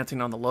Juju was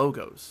dancing on the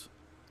logos.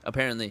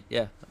 Apparently,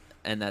 yeah,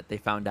 and that they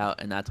found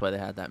out, and that's why they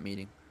had that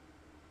meeting.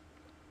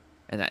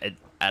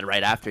 And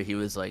right after, he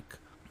was like,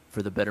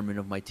 for the betterment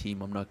of my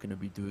team, I'm not going to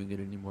be doing it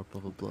anymore, blah,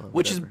 blah, blah.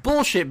 Which is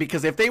bullshit,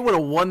 because if they would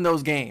have won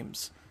those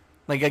games,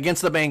 like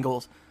against the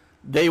Bengals,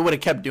 they would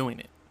have kept doing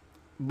it.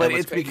 But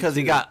it's because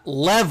he got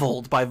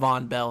leveled by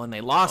Von Bell and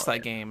they lost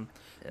that game.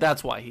 Yeah.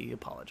 That's why he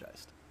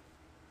apologized.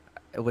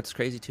 What's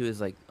crazy, too, is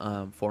like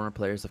former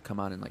players have come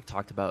out and like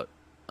talked about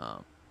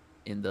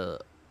in the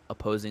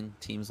opposing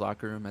team's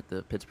locker room at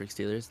the Pittsburgh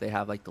Steelers, they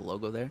have like the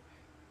logo there.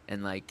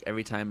 And like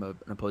every time an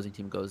opposing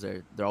team goes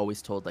there, they're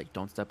always told like,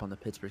 don't step on the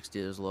Pittsburgh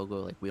Steelers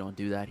logo. Like we don't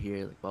do that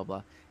here. Like blah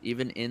blah.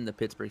 Even in the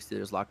Pittsburgh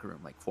Steelers locker room,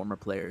 like former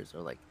players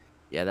are like,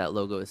 yeah, that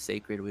logo is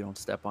sacred. We don't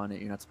step on it.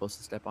 You're not supposed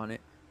to step on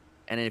it.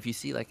 And then if you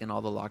see like in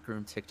all the locker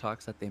room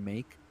TikToks that they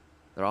make,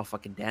 they're all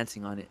fucking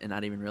dancing on it and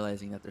not even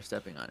realizing that they're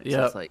stepping on it. Yeah.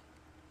 So it's like,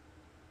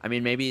 I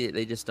mean, maybe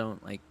they just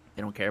don't like,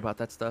 they don't care about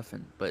that stuff.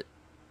 But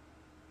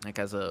like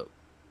as a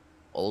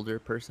older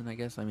person, I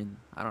guess, I mean,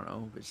 I don't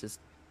know. It's just,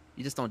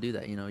 you just don't do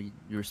that. You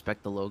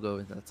respect the logo.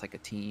 That's like a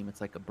team.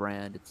 It's like a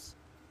brand.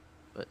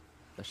 But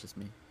that's just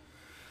me.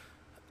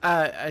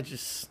 I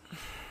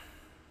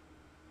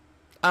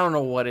don't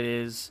know what it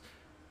is.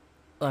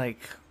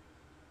 Like,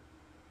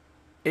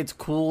 it's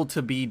cool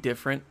to be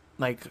different.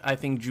 Like, I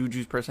think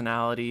Juju's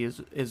personality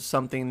is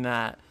something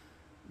that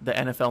the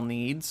NFL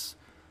needs.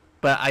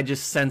 But I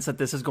just sense that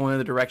this is going in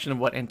the direction of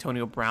what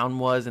Antonio Brown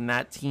was in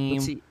that team.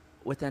 But see,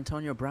 with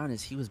Antonio Brown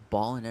is he was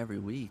balling every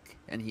week.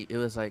 And it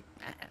was like,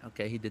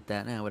 okay, he did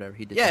that now, whatever.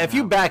 He did that. Yeah, if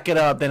you back it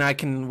up, then I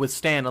can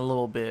withstand a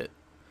little bit.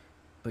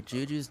 But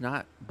Juju's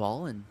not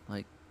balling.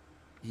 Like,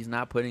 he's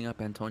not putting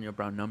up Antonio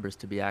Brown numbers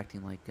to be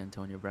acting like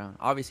Antonio Brown.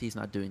 Obviously, he's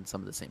not doing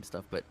some of the same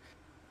stuff, but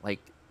like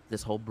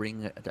this whole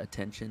bringing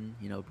attention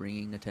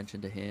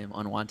to him,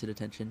 unwanted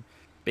attention,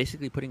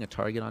 basically putting a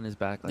target on his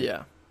back. Like,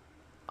 yeah.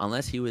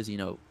 Unless he was,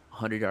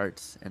 100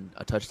 yards and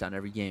a touchdown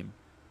every game,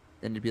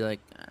 then it'd be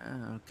like,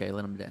 okay,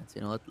 let him dance.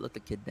 Let the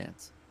kid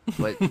dance.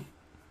 But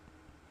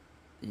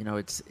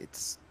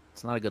it's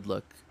not a good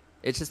look.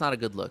 It's just not a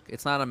good look.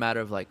 It's not a matter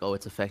of like, oh,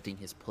 it's affecting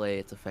his play,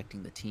 it's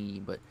affecting the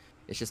team, but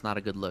it's just not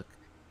a good look.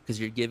 Because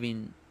you're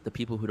giving the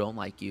people who don't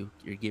like you,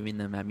 you're giving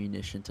them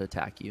ammunition to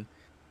attack you,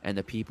 and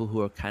the people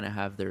who are kind of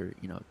have their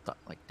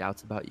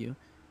doubts about you,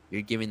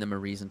 you're giving them a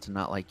reason to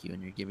not like you,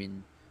 and you're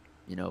giving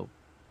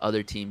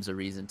other teams a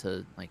reason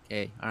to like,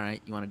 hey, all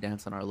right, you want to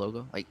dance on our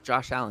logo? Like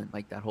Josh Allen,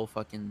 like that whole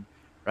fucking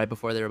right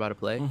before they were about to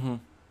play,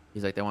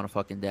 he's like, they want to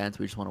fucking dance,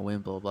 we just want to win,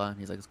 blah, blah, blah. And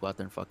he's like, let's go out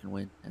there and fucking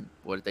win. And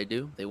what did they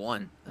do? They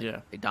won. Like,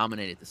 yeah, they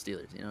dominated the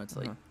Steelers. It's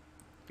like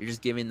you're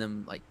just giving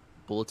them like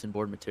bulletin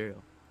board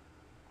material.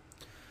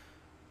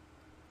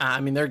 I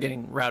mean, they're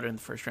getting routed in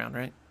the first round,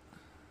 right?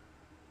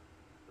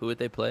 Who would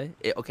they play?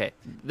 Okay,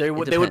 they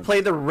would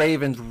play the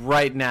Ravens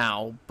right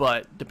now,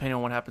 but depending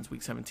on what happens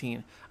week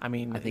 17, I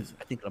mean, I think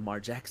Lamar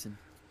Jackson.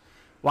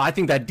 Well, I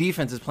think that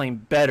defense is playing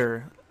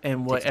better.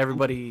 and what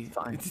everybody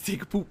to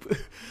take a poop.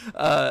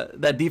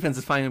 That defense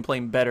is finally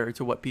playing better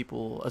to what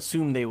people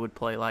assumed they would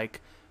play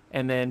like,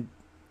 and then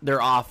their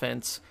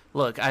offense.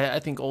 Look, I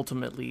think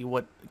ultimately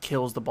what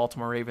kills the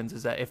Baltimore Ravens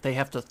is that if they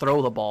have to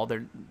throw the ball,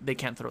 they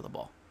can't throw the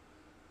ball.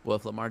 Well,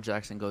 if Lamar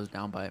Jackson goes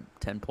down by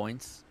 10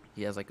 points,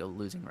 he has like a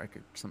losing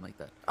record, something like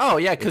that. Oh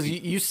yeah, because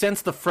you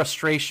sense the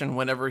frustration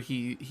whenever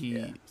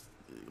he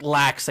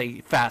lacks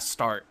a fast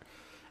start,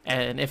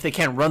 and if they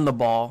can't run the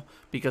ball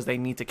because they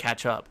need to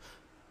catch up,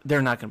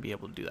 they're not going to be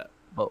able to do that.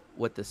 But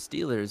what the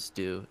Steelers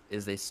do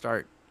is they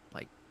start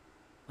like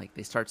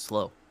they start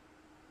slow.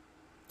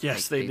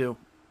 Yes, they do.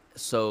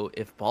 So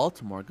if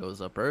Baltimore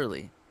goes up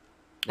early,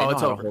 they know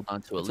how to hold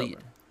on to a lead.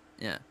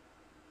 Yeah,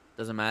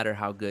 doesn't matter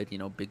how good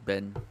Big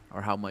Ben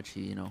or how much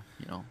he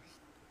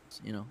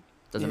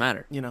doesn't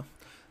matter.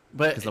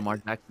 But because Lamar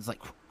Jackson's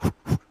like,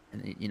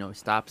 and he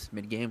stops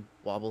mid game,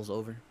 wobbles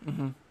over,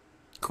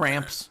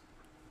 cramps.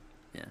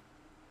 Yeah,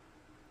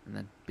 and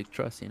then big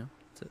trust,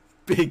 That's it.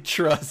 Big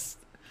trust.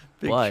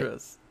 But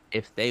trust.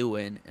 If they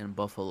win and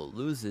Buffalo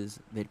loses,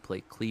 they'd play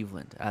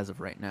Cleveland as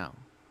of right now.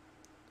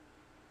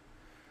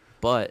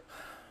 But,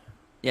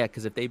 yeah,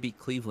 because if they beat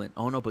Cleveland,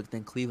 but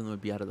then Cleveland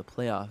would be out of the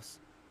playoffs.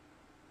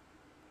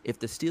 If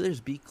the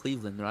Steelers beat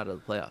Cleveland, they're out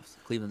of the playoffs.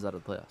 Cleveland's out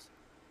of the playoffs.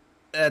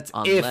 That's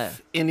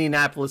if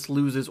Indianapolis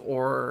loses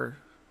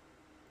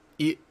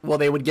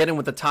they would get in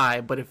with a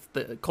tie, but if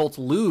the Colts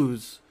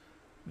lose,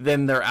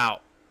 then they're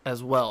out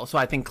as well. So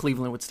I think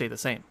Cleveland would stay the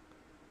same.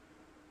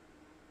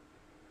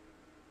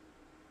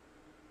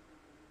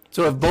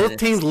 So if both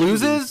teams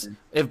lose,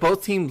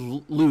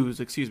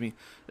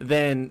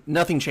 then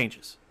nothing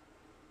changes.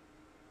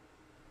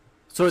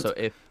 So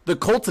if the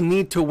Colts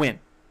need to win,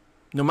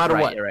 no matter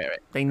what,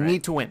 they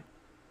need to win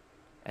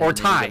or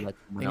tie.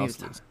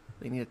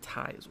 They need a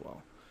tie as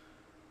well.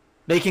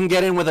 They can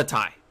get in with a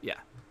tie. Yeah.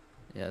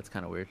 Yeah, it's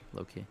kind of weird,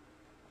 low key.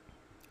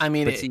 I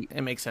mean,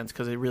 it makes sense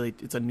because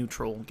it's a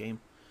neutral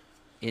game.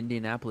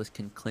 Indianapolis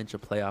can clinch a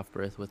playoff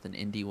berth with an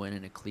Indy win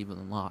and a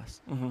Cleveland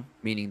loss,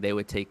 meaning they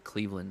would take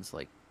Cleveland's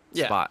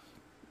spot.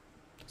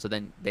 So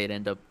then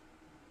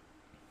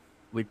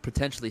we'd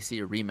potentially see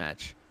a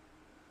rematch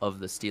of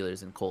the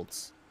Steelers and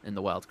Colts in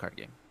the wild card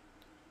game.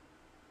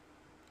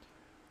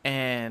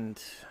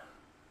 And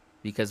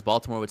because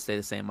Baltimore would stay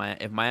the same.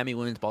 If Miami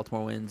wins,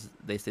 Baltimore wins,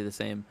 they stay the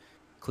same.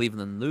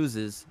 Cleveland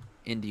loses,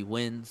 Indy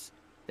wins,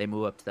 they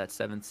move up to that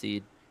 7th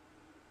seed.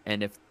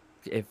 And if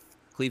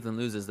Cleveland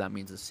loses, that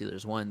means the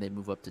Steelers won, they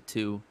move up to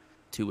 2.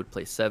 2 would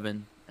play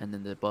 7, and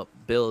then the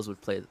Bills would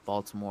play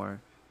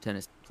Baltimore,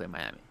 Tennessee would play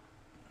Miami.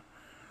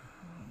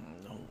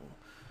 No.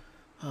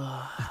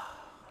 Oh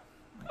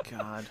my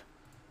God.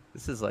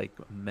 This is like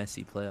a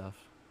messy playoff.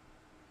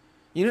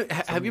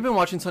 Have you been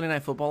watching Sunday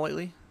Night Football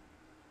lately?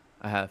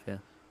 I have, yeah.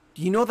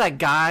 Do you know that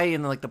guy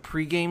in the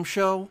pregame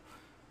show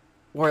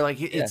where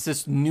it's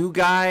this new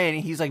guy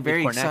and he's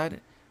very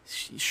excited?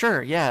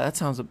 Sure, yeah, that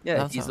sounds.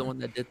 Yeah, he's the one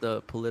that did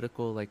the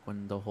political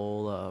when the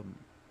whole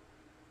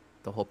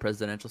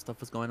presidential stuff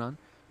was going on,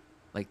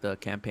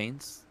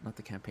 election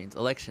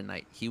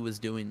night. He was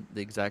doing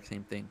the exact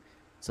same thing,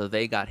 so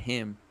they got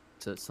him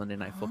to Sunday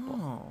Night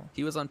Football. Oh.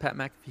 He was on Pat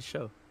McAfee's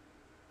show.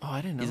 Oh,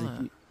 I didn't know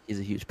that. He's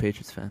a huge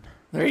Patriots fan.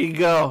 There you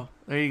go.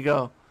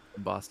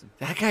 In Boston.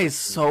 That guy is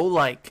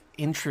so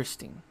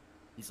interesting.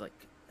 He's like,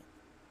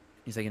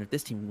 and if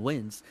this team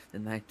wins,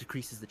 then that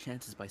decreases the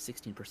chances by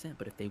 16%.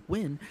 But if they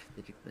win,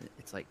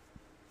 it's like.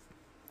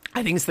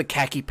 I think it's the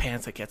khaki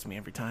pants that gets me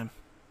every time.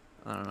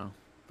 I don't know,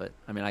 but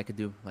I mean, I could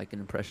do an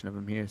impression of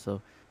him here.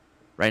 So,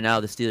 right now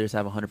the Steelers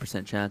have a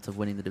 100% chance of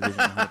winning the division,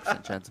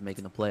 100% chance of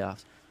making the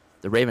playoffs.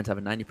 The Ravens have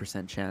a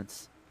 90%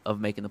 chance of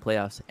making the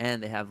playoffs,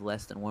 and they have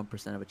less than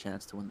 1% of a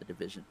chance to win the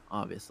division,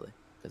 obviously,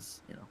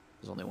 because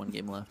there's only one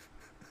game left.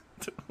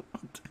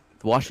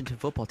 The Washington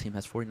football team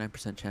has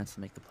 49% chance to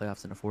make the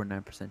playoffs and a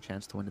 49%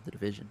 chance to win the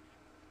division.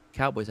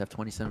 Cowboys have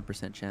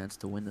 27% chance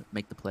to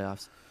make the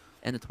playoffs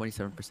and a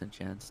 27%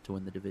 chance to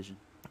win the division.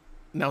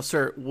 Now,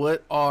 sir,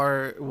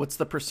 what's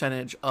the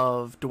percentage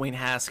of Dwayne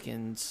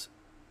Haskins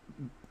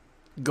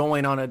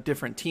going on a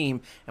different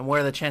team, and what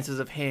are the chances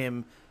of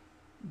him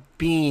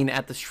being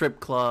at the strip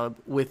club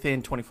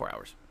within 24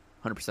 hours?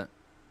 100%.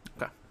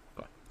 Okay.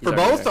 For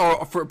both,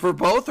 or for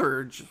both,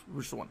 or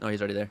just one? No,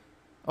 he's already there.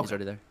 Okay. He's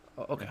already there.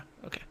 Oh, okay.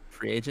 Okay.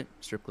 Free agent,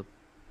 strip club.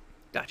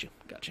 Got you.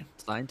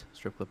 Signed,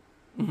 strip club.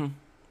 Mm-hmm.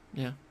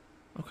 Yeah.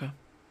 Okay.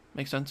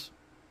 Makes sense.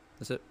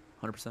 That's it.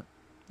 100%.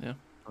 Yeah.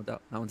 No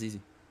doubt. That one's easy.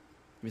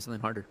 Give me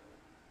something harder.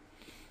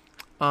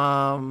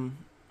 Let me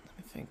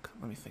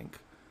think.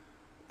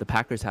 The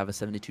Packers have a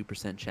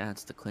 72%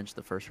 chance to clinch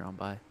the first round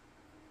bye.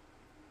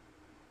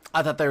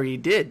 I thought they already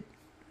did. It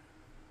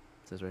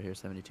says right here,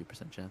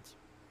 72% chance.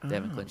 They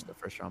haven't clinched the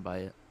first round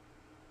bye yet.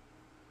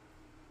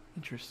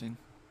 Interesting.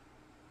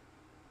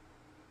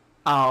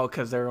 Oh,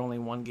 because they're only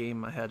one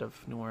game ahead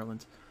of New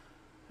Orleans.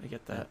 I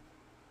get that.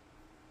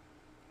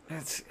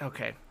 That's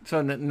okay.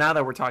 So now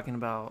that we're talking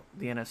about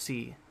the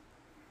NFC,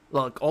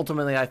 look,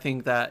 ultimately, I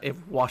think that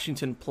if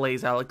Washington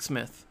plays Alex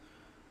Smith,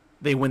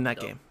 they win that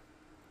game.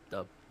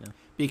 Dub, yeah.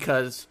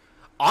 Because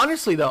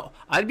Honestly, though,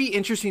 I'd be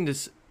interested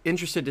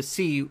to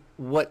see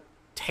what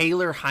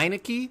Taylor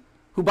Heineke,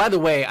 who, by the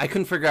way, I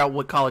couldn't figure out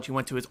what college he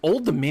went to, is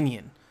Old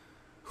Dominion,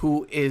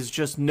 who is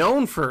just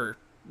known for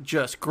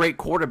just great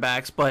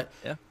quarterbacks, but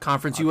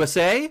Conference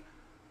USA,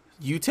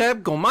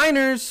 UTEP, go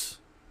Miners.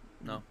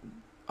 No.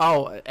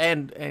 Oh,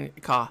 and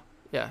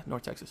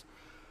North Texas.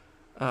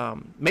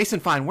 Mason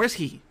Fine, where's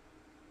he?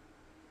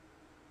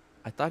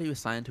 I thought he was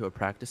signed to a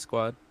practice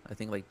squad. I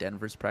think like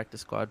Denver's practice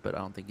squad, but I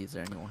don't think he's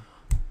there anymore.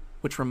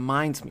 Which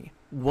reminds me,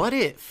 what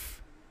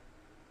if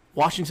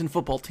Washington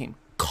football team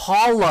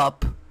call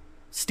up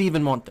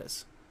Steven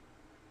Montes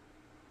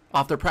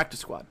off their practice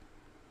squad?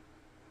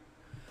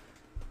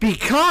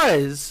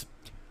 Because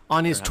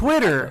on his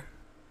Twitter...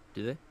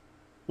 Do they?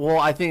 Well,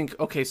 I think...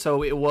 Okay,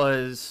 so it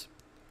was...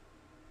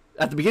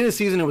 At the beginning of the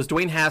season, it was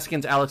Dwayne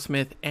Haskins, Alex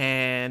Smith,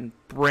 and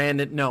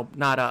Brandon... No,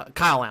 not...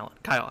 Kyle Allen.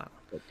 Kyle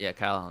Allen. Yeah,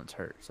 Kyle Allen's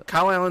hurt. So.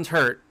 Kyle Allen's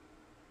hurt.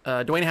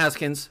 Dwayne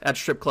Haskins at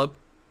strip club.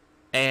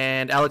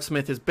 And Alex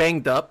Smith is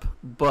banged up,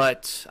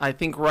 but I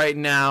think right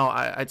now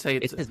I'd say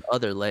it's his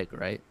other leg,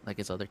 right? Like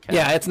his other calf.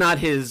 Yeah, it's not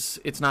his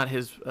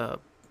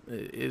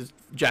is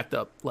jacked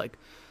up leg.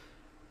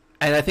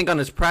 And I think on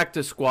his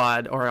practice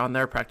squad or on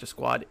their practice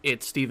squad,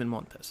 it's Steven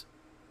Montes.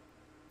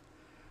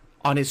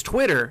 On his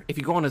Twitter, if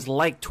you go on his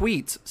liked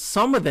tweets,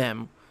 some of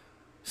them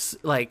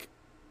like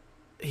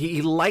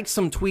he liked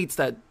some tweets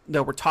that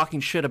were talking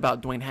shit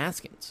about Dwayne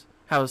Haskins.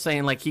 How it was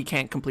saying like he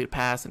can't complete a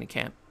pass and he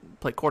can't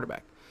play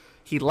quarterback.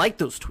 He liked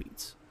those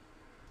tweets.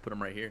 Put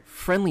them right here.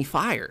 Friendly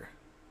fire.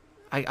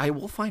 I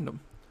will find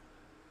them.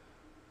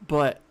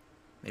 But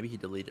maybe he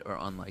deleted or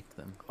unliked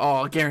them.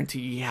 Oh, I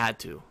guarantee he had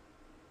to.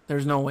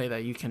 There's no way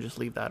that you can just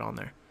leave that on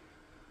there.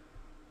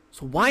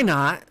 So why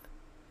not,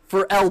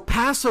 for El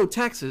Paso,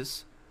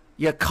 Texas,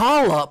 you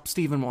call up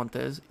Steven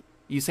Montes.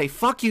 You say,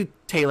 fuck you,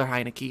 Taylor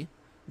Heineke.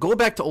 Go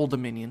back to Old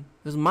Dominion.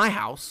 This is my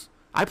house.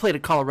 I played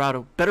at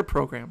Colorado. Better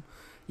program.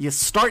 You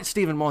start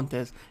Steven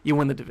Montes. You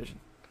win the division.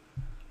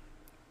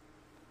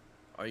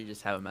 Or you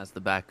just have him as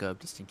the backup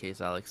just in case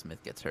Alex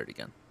Smith gets hurt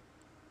again.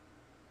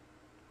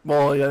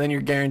 Well, yeah, then you're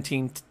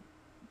guaranteeing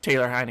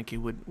Taylor Heineke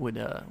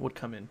would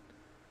come in.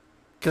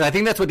 Because I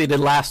think that's what they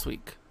did last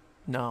week.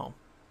 No.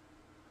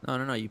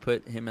 No. You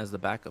put him as the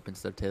backup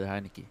instead of Taylor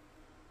Heineke.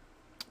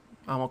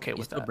 I'm okay with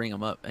you still that. Bring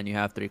him up, and you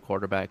have 3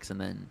 quarterbacks,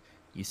 and then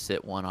you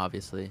sit one,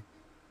 obviously.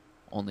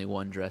 Only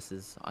one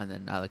dresses, and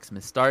then Alex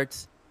Smith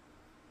starts.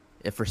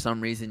 If for some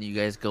reason you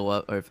guys go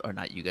up, or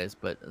not you guys,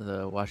 but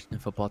the Washington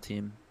football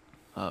team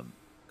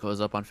goes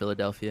up on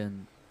Philadelphia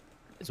and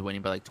is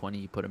winning by like 20,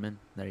 you put him in.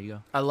 There you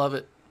go. I love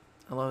it.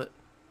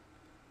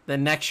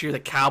 Then next year,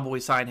 the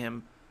Cowboys sign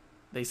him.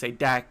 They say,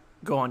 Dak,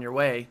 go on your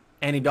way.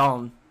 Andy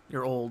Dalton,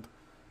 you're old.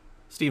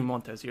 Steven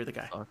Montes, you're the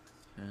guy.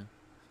 Yeah.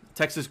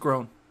 Texas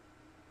grown.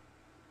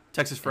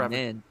 Texas forever. And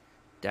then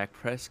Dak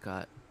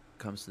Prescott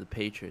comes to the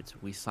Patriots.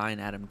 We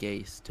sign Adam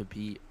Gase to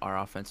be our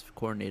offensive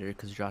coordinator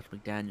because Josh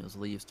McDaniels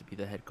leaves to be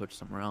the head coach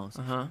somewhere else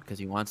because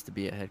he wants to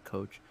be a head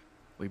coach.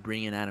 We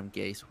bring in Adam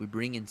Gase. We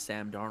bring in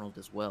Sam Darnold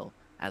as well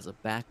as a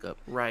backup.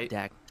 Right.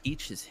 Dak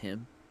teaches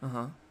him.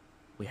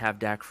 We have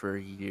Dak for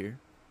a year.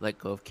 Let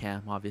go of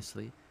Cam,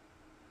 obviously.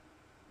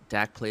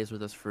 Dak plays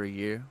with us for a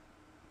year.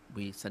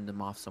 We send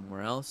him off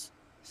somewhere else.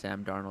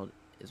 Sam Darnold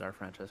is our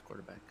franchise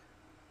quarterback.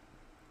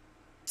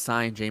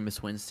 Sign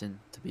Jameis Winston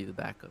to be the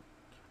backup.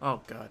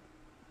 Oh, God.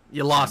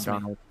 You lost me.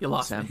 You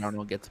lost Sam me.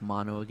 Darnold gets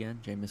mono again.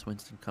 Jameis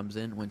Winston comes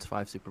in, wins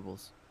 5 Super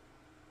Bowls.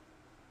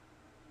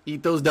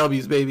 Eat those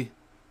W's, baby.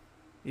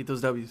 Eat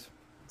those W's.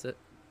 That's it.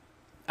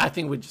 I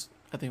think we just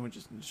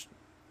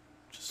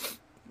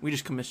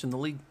commissioned the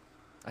league.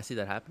 I see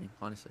that happening,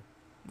 honestly.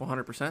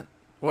 100%.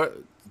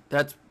 What?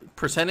 That's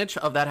percentage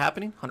of that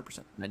happening?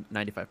 100%.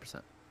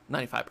 95%.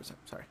 95%.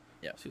 Sorry.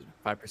 Yeah. Excuse me.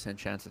 5%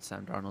 chance that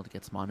Sam Darnold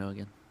gets mono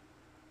again.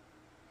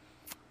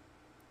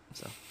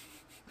 So,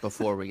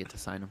 before we get to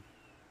sign him.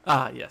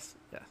 Yes.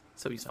 Yeah.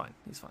 So he's fine.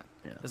 He's fine.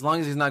 Yeah. As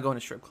long as he's not going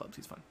to strip clubs,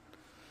 he's fine.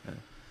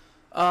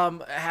 Yeah.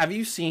 Have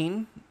you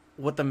seen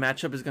what the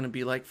matchup is going to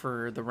be like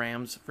for the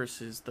Rams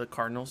versus the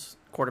Cardinals,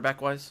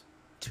 quarterback-wise?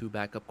 2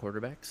 backup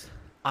quarterbacks.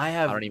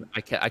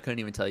 I couldn't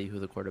even tell you who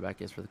the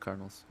quarterback is for the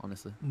Cardinals,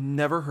 honestly.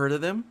 Never heard of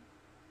them.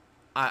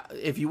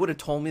 If you would have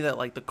told me that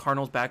like the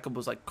Cardinals backup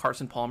was like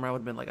Carson Palmer, I would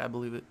have been like, I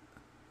believe it.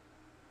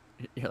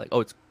 You're like,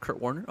 oh, it's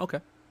Kurt Warner? Okay.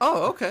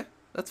 Oh, okay.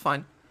 That's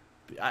fine.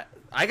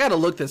 I got to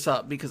look this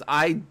up because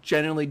I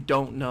genuinely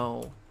don't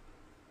know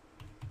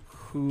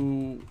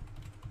who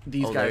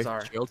these guys are.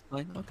 Fitzgerald's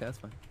playing? Okay, that's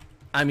fine.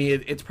 I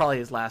mean, it's probably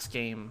his last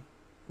game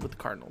with the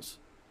Cardinals.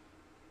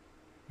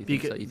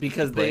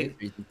 Because they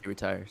he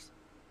retires.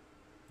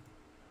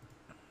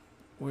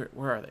 Where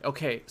are they?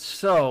 Okay,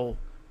 so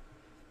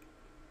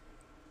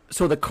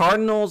the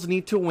Cardinals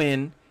need to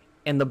win,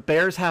 and the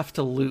Bears have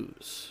to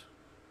lose.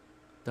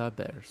 The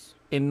Bears.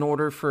 In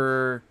order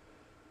for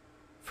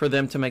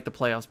them to make the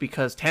playoffs,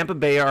 because Tampa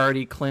Bay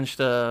already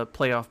clinched a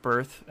playoff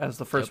berth as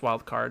the first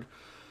wild card.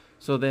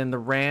 So then the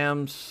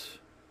Rams.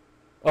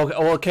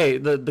 Okay.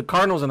 The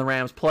Cardinals and the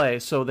Rams play.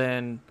 So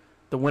then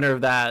the winner of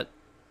that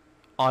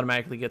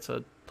automatically gets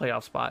a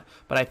playoff spot.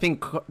 But I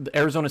think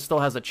Arizona still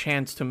has a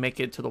chance to make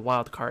it to the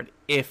wild card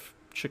if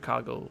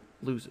Chicago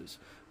loses,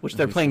 which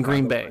they're playing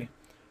Green Bay.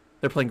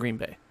 They're playing Green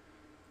Bay.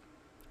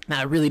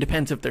 Now, it really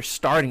depends if they're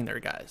starting their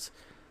guys.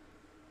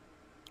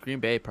 Green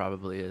Bay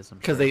probably is.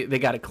 Because they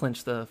got to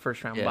clinch the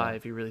first round bye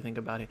if you really think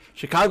about it.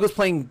 Chicago's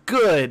playing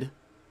good.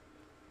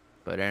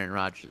 But Aaron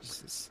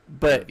Rodgers is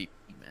MVP,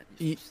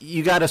 man.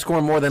 You got to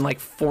score more than like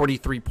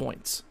 43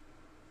 points.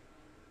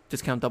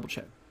 Discount double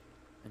check.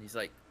 And he's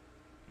like...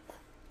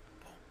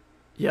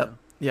 Yep.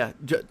 Yeah.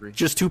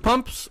 Just 2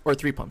 pumps or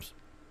 3 pumps?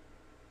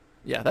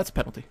 Yeah, that's a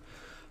penalty.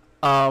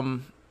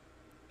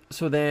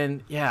 So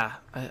then, yeah,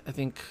 I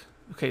think...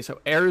 Okay,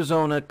 so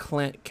Arizona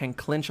can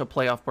clinch a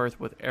playoff berth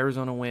with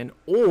Arizona win,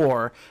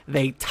 or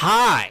they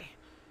tie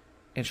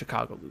and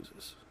Chicago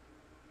loses.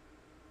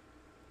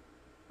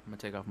 I'm going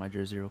to take off my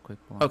jersey real quick.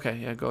 Okay,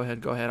 yeah, go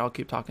ahead. I'll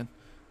keep talking.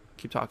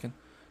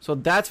 So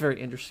that's very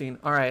interesting.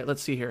 All right,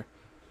 let's see here.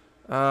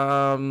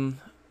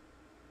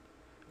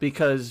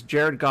 Because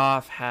Jared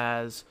Goff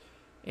has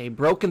a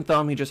broken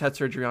thumb. He just had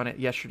surgery on it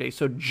yesterday.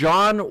 So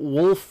John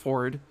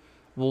Wolford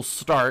will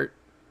start.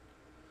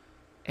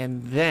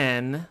 And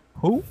then...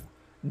 Who?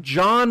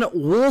 John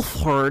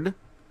Wolford.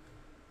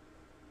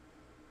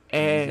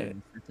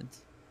 And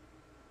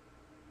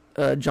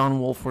John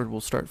Wolford will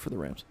start for the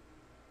Rams.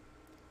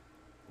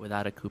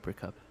 Without a Cooper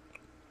Kupp.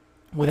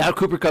 Without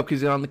Cooper Kupp,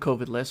 because he's on the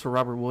COVID list. So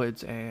Robert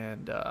Woods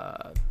and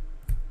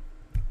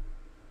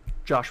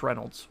Josh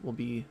Reynolds will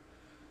be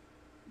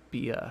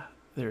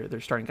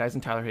they're starting guys,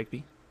 and Tyler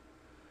Higbee.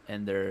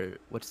 And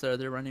what's the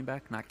other running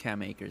back? Not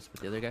Cam Akers,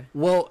 but the other guy?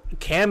 Well,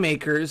 Cam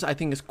Akers, I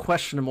think, is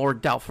questionable or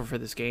doubtful for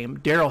this game.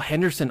 Darrell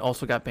Henderson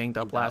also got banged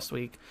up last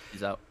week.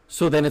 He's out.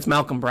 So then it's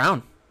Malcolm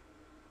Brown.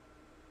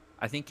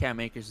 I think Cam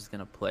Akers is going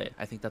to play.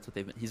 I think that's what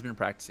he's been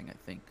practicing, I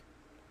think.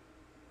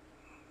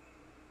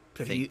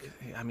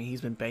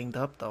 He's been banged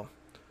up, though.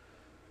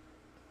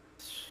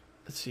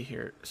 Let's see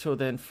here. So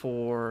then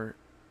for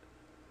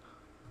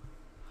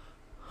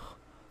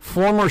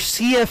former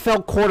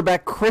CFL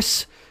quarterback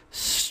Chris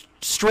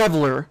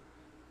Streveler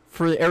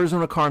for the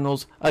Arizona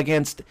Cardinals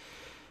against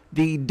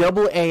the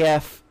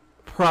AAF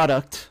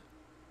product.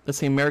 That's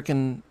the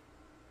American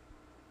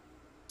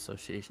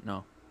Association.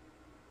 No.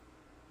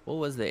 What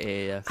was the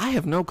AAF? I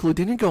have no clue.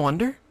 Didn't it go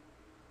under?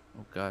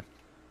 Oh, God.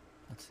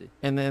 Let's see.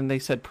 And then they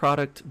said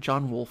product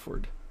John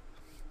Wolford.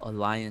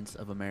 Alliance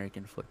of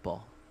American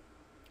Football.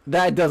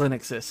 That doesn't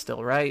exist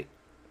still, right?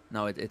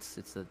 No, it's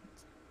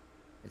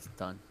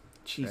done.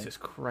 Jesus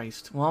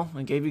Christ. Well,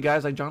 I gave you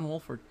guys like John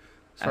Wolford.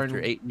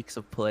 After 8 weeks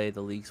of play,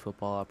 the league's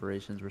football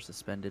operations were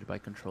suspended by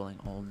controlling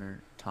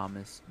owner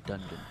Thomas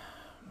Dundon.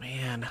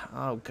 Man,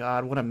 oh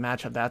God, what a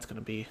matchup that's going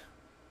to be.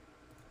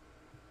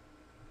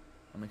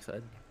 I'm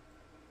excited.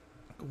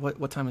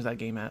 What time is that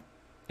game at?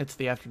 It's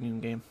the afternoon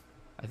game.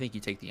 I think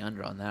you take the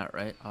under on that,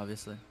 right?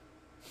 Obviously.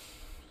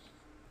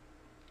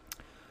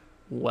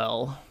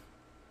 Well.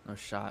 No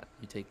shot.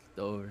 You take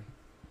the over.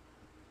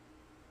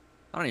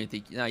 I don't even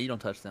think... No, you don't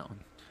touch that one.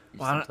 You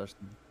just don't touch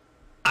them.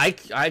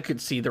 I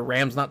could see the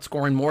Rams not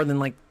scoring more than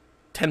like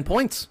 10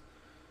 points.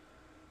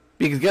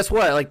 Because guess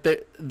what? Like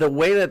the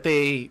way that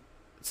they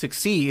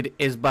succeed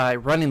is by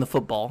running the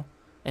football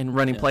and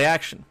running play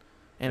action.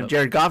 And if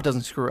Jared Goff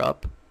doesn't screw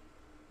up,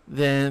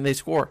 then they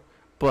score.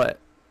 But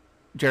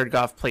Jared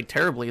Goff played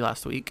terribly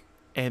last week,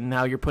 and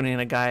now you're putting in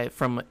a guy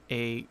from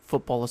a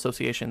football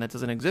association that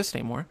doesn't exist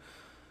anymore.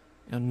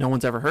 You know, no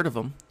one's ever heard of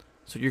him.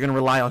 So you're going to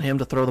rely on him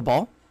to throw the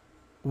ball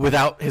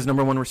without his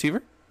number one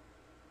receiver?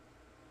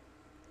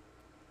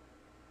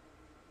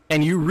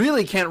 And you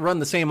really can't run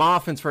the same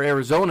offense for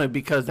Arizona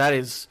because that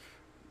is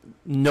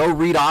no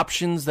read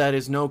options. That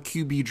is no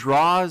QB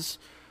draws.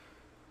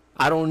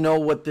 I don't know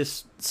what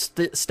this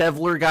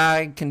Stevler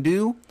guy can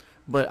do,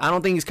 but I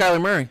don't think he's Kyler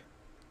Murray.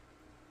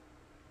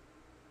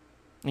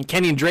 And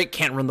Kenyon Drake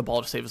can't run the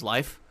ball to save his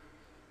life.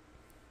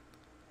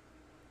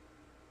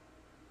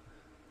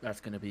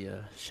 That's going to be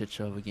a shit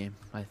show of a game,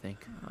 I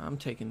think. I'm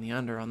taking the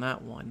under on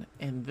that one.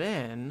 And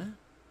then,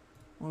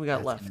 what we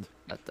got left?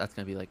 That's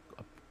going to be like...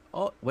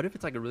 what if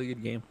it's like a really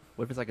good game?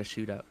 What if it's like a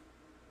shootout?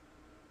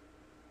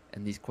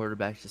 And these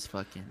quarterbacks just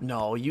fucking...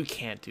 No, you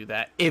can't do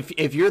that.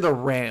 If you're the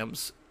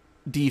Rams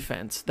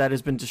defense that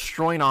has been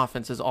destroying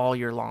offenses all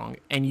year long,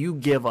 and you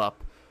give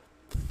up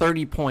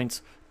 30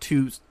 points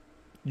to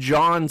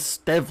John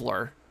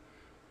Stevler...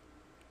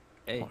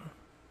 Hey,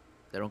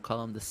 they don't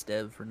call him the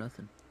Stev for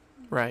nothing.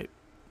 Right.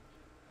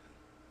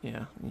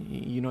 Yeah,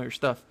 you know your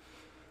stuff.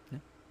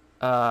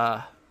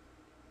 Yeah.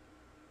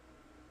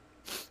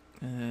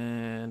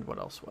 And what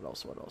else?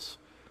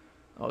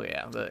 Oh,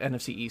 yeah, the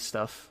NFC East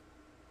stuff.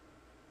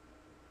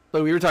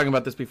 So we were talking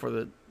about this before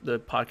the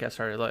podcast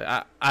started.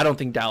 Like, I don't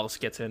think Dallas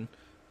gets in.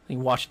 I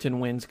think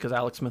Washington wins because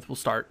Alex Smith will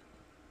start.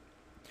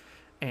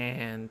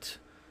 And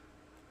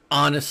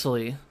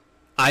honestly,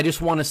 I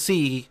just want to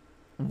see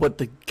what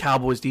the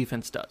Cowboys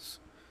defense does.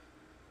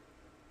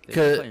 They've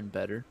been playing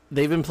better.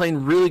 They've been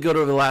playing really good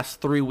over the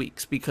last 3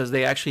 weeks because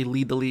they actually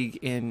lead the league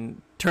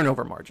in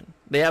turnover margin.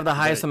 They have the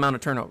highest amount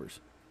of turnovers.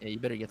 Yeah, you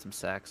better get some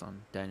sacks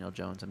on Daniel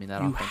Jones. I mean,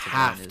 that You offensive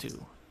have line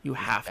to. You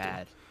have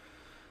bad. to.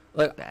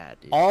 Like, Bad,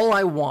 dude. all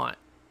I want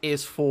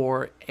is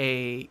for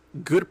a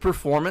good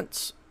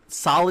performance,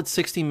 solid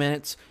 60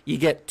 minutes. You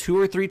get 2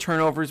 or 3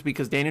 turnovers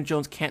because Daniel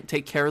Jones can't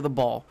take care of the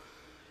ball.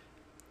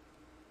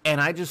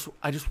 And I just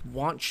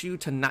want you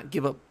to not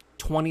give up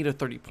 20 to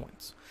 30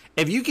 points.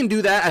 If you can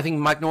do that, I think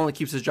Mike Nolan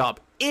keeps his job.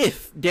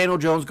 If Daniel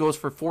Jones goes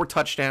for 4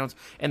 touchdowns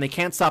and they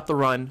can't stop the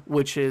run,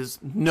 which is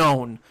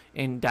known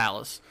in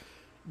Dallas,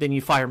 then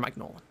you fire Mike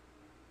Nolan.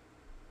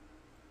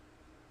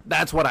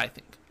 That's what I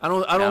think. I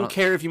don't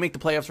care if you make the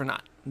playoffs or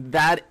not.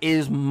 That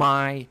is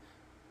my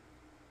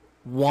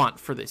want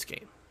for this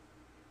game.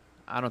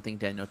 I don't think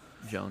Daniel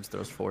Jones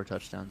throws 4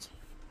 touchdowns.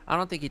 I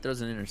don't think he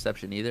throws an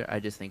interception either. I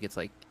just think it's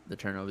like the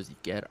turnovers you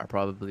get are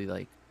probably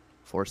like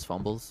forced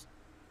fumbles.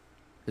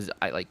 Because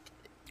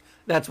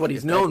That's what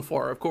he's known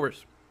for, of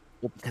course.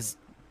 Well, because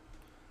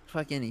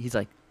fucking he's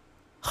like,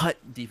 hut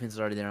defense is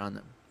already there on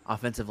them.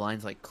 Offensive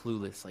line's like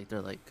clueless. Like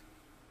they're like,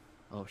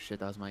 oh shit,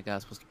 that was my guy. I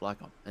was supposed to block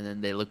him. And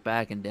then they look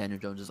back and Daniel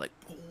Jones is like,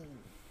 boom,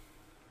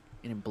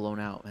 getting blown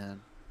out,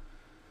 man.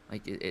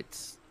 Like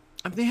it's.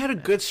 I mean, they had a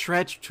good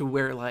stretch to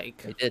where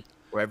like they did,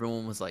 where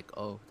everyone was like,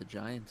 oh, the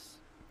Giants.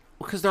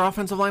 Because their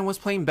offensive line was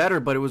playing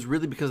better, but it was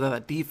really because of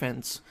that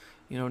defense.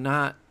 You know,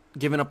 not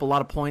giving up a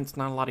lot of points,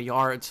 not a lot of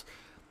yards.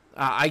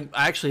 I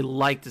actually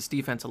liked this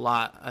defense a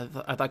lot.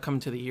 I thought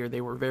coming to the year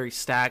they were very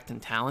stacked and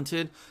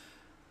talented.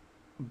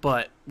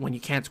 But when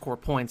you can't score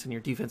points and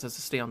your defense has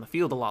to stay on the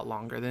field a lot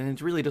longer, then it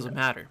really doesn't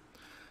matter.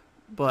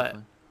 But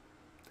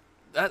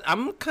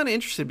I'm kind of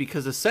interested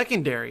because the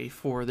secondary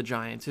for the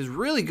Giants is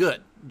really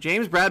good.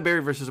 James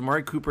Bradbury versus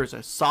Amari Cooper is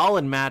a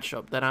solid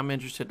matchup that I'm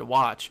interested to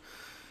watch.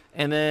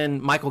 And then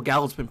Michael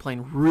Gallup's been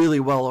playing really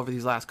well over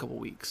these last couple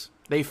weeks.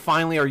 They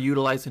finally are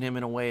utilizing him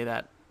in a way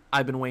that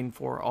I've been waiting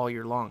for all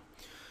year long.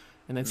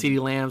 And then CeeDee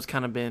Lamb's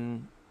kind of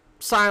been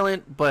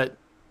silent, but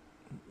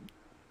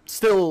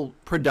still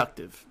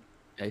productive.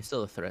 Yeah, he's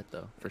still a threat,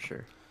 though, for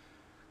sure.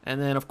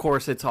 And then, of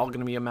course, it's all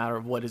going to be a matter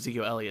of what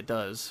Ezekiel Elliott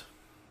does.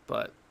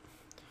 But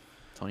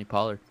Tony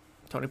Pollard's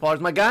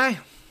my guy.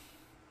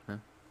 Huh.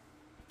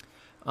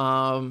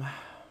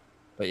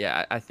 But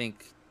yeah, I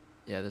think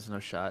there's no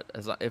shot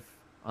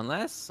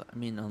unless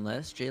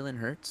Jalen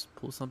Hurts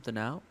pulls something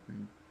out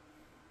and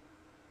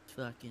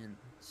fucking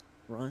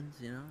runs,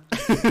 you know,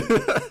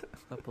 a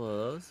couple of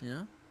those, you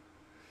know,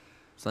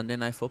 Sunday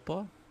Night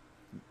Football.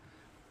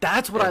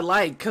 That's what I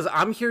like, because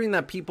I'm hearing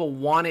that people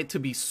want it to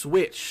be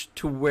switched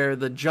to where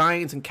the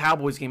Giants and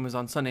Cowboys game was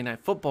on Sunday Night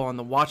Football and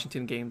the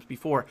Washington games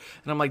before.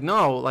 And I'm like,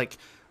 no, like,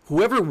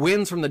 whoever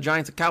wins from the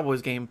Giants and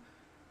Cowboys game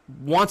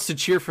wants to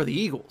cheer for the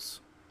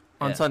Eagles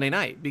on Sunday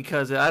night,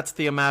 because that's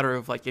the matter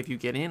of, like, if you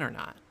get in or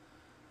not.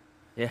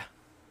 Yeah,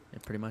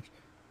 pretty much.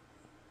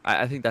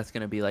 I think that's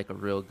going to be, like, a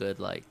real good,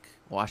 like,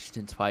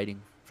 Washington's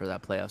fighting for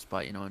that playoff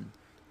spot, you know, and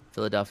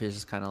Philadelphia's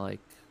just kind of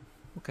like,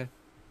 okay,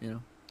 you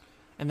know.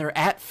 And they're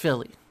at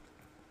Philly.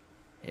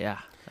 Yeah,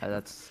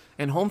 that's...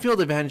 And home field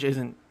advantage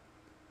isn't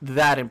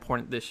that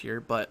important this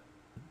year, but...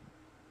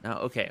 Now,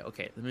 okay.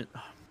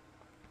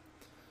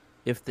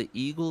 If the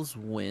Eagles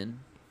win,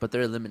 but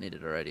they're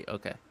eliminated already,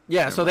 okay.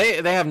 Yeah, so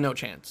they have no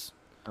chance.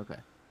 Okay.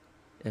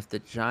 If the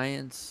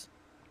Giants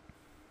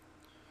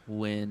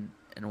win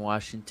and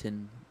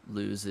Washington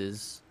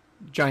loses...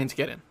 Giants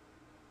get in.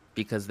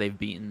 Because they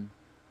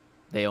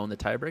own the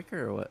tiebreaker,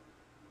 or what?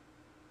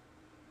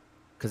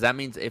 Because that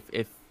means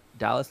if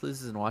Dallas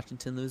loses and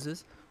Washington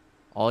loses,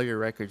 all your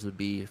records would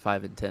be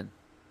 5-10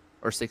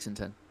 or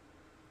 6-10.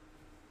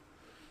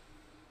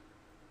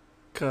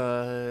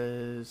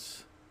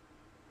 Because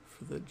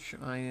for the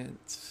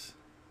Giants,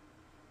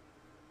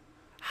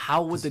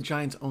 how would the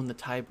Giants own the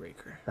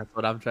tiebreaker? That's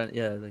what I'm trying.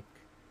 Yeah, like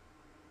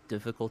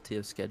difficulty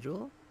of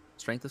schedule,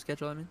 strength of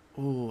schedule. I mean.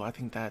 Ooh, I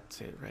think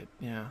that's it, right?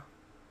 Yeah.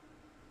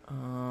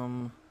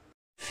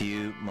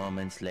 Few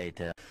moments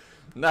later.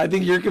 I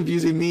think you're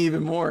confusing me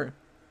even more.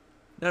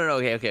 No.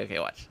 Okay.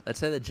 Watch. Let's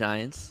say the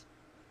Giants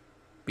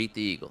beat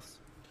the Eagles.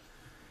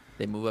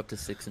 They move up to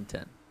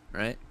 6-10,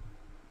 right?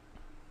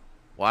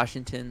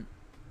 Washington.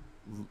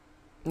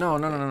 No.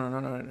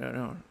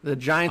 The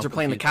Giants are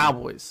playing the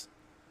Cowboys.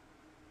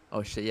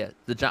 Oh shit! Yeah,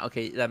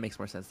 Okay, that makes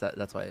more sense.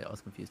 That's why I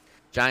was confused.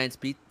 Giants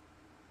beat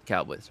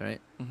Cowboys,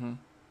 right? Mm-hmm.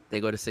 They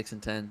go to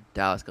 6-10.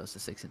 Dallas goes to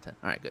 6-10. All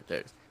right, good. There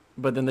it is.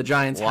 But then the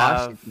Giants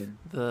have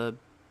the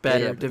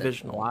better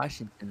divisional.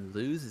 Washington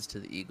loses to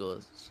the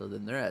Eagles, so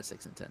then they're at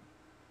 6-10,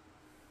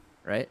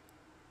 right?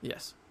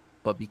 Yes.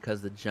 But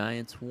because the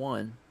Giants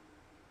won,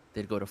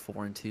 they'd go to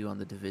 4-2 on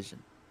the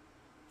division.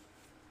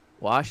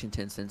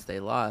 Washington, since they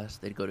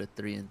lost, they'd go to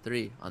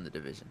 3-3 on the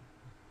division.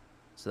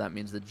 So that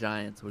means the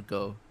Giants would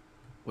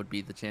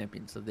be the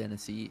champions of the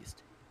NFC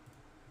East.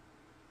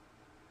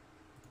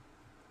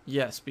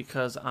 Yes,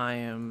 because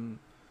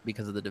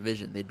because of the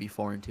division, they'd be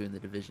 4-2 in the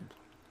division.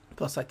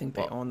 Plus, I think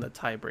they own the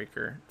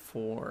tiebreaker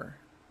for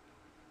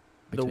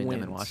the wins.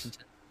 Them and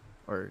Washington,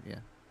 or yeah.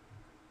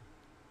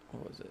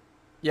 What was it?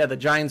 Yeah, the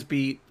Giants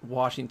beat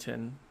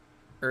Washington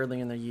early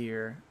in the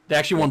year. They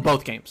actually won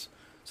both games.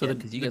 So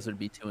because you guys would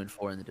be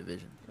 2-4 in the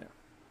division. Yeah.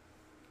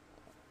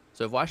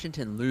 So if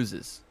Washington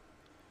loses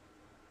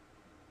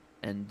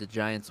and the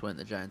Giants win,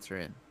 the Giants are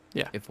in.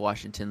 Yeah. If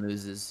Washington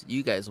loses,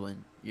 you guys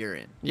win, you're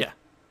in. Yeah.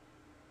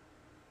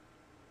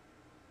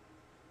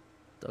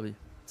 W.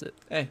 That's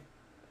it.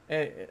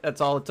 Hey,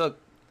 that's all it took.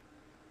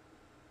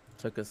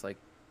 Took us like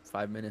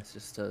 5 minutes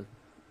just to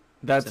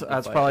That's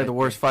simplify probably it the right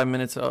worst 5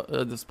 minutes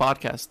of this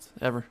podcast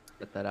ever.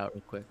 get that out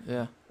real quick.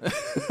 Yeah.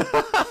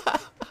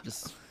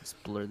 Just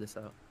blur this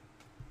out.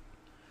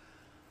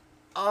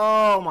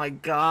 Oh my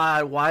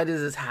God! Why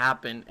does this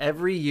happen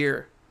every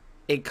year?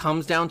 It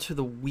comes down to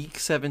the Week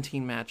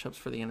 17 matchups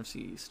for the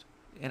NFC East,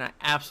 and I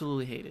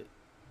absolutely hate it.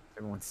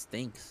 Everyone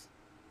stinks.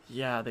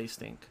 Yeah, they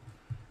stink.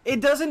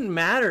 It doesn't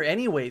matter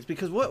anyways,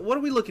 because what are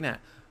we looking at?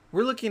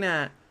 We're looking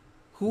at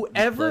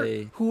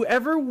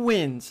whoever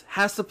wins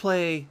has to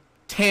play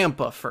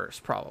Tampa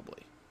first,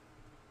 probably.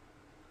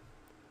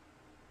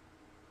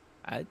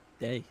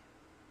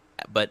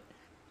 But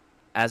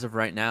as of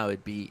right now,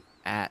 it'd be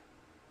at.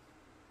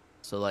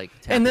 So like.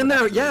 Tampa And then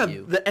would have to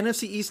the review.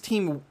 NFC East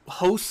team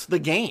hosts the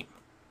game.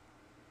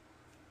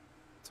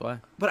 That's why.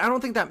 But I don't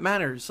think that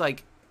matters.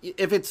 Like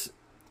if it's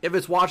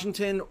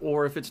Washington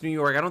or if it's New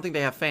York, I don't think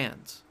they have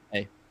fans.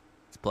 Hey,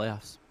 it's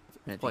playoffs.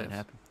 Anything can Playoffs.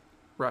 happen.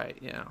 Right,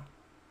 yeah.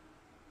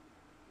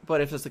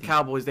 But if it's the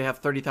Cowboys, they have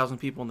 30,000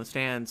 people in the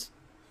stands.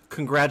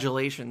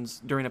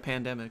 Congratulations during a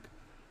pandemic.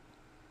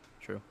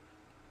 True.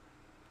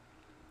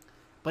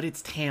 But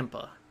it's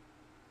Tampa.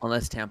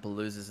 Unless Tampa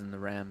loses and the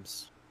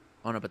Rams.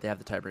 Oh no, but they have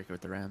the tiebreaker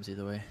with the Rams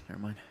either way.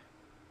 Never mind.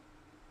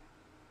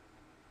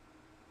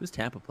 Who's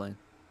Tampa playing?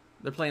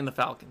 They're playing the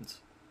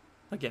Falcons.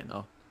 Again.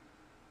 Oh,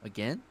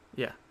 again?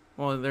 Yeah.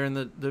 Well, they're in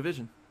the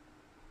division.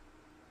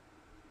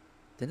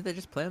 Didn't they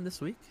just play them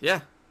this week?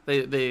 Yeah.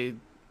 They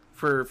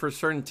for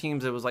certain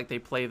teams, it was like they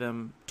play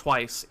them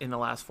twice in the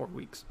last 4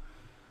 weeks.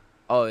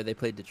 Oh, they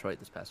played Detroit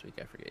this past week.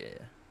 I forget.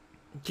 Yeah.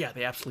 Yeah,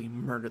 they absolutely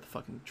murdered the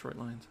fucking Detroit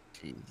Lions.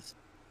 Jeez.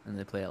 And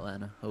they play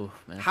Atlanta. Oh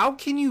man. How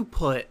can you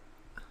put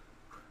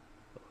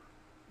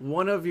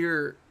one of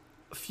your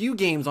few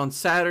games on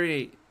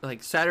Saturday,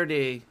 like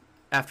Saturday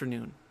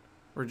afternoon,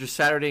 or just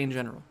Saturday in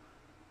general?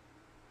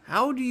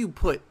 How do you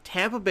put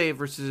Tampa Bay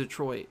versus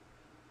Detroit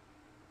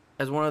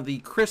as one of the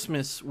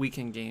Christmas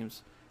weekend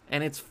games,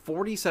 and it's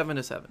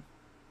 47-7?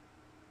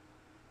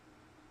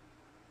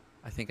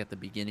 I think at the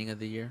beginning of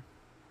the year,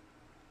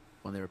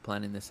 when they were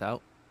planning this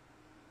out.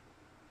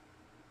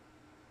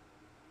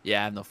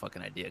 Yeah, I have no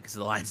fucking idea because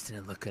the Lions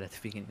didn't look good at the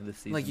beginning of the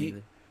season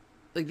either.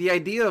 Like the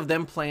idea of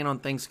them playing on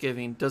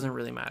Thanksgiving doesn't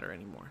really matter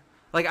anymore.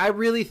 Like I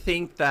really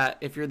think that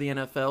if you're the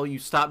NFL, you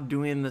stop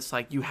doing this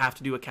like you have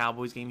to do a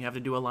Cowboys game, you have to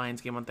do a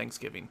Lions game on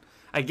Thanksgiving.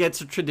 I get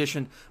it's a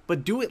tradition,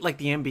 but do it like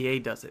the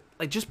NBA does it.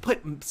 Like just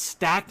put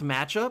stacked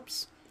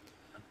matchups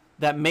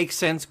that make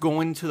sense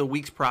going to the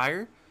weeks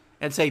prior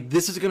and say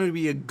this is going to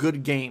be a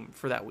good game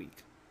for that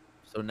week.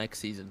 So next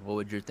season, what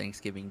would your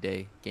Thanksgiving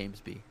Day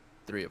games be?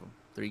 3 of them.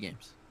 3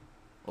 games.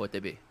 What would they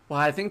be? Well,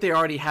 I think they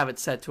already have it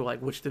set to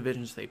like which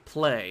divisions they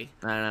play.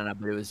 No,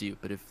 but it was you.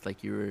 But if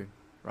like you were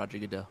Roger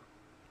Goodell.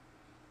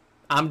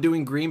 I'm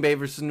doing Green Bay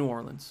versus New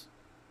Orleans.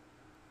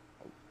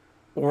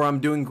 Or I'm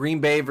doing Green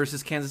Bay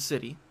versus Kansas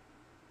City.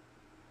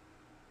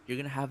 You're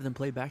going to have them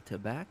play back to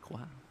back?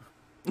 Wow.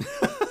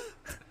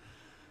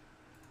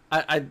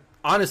 I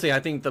honestly, I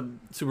think the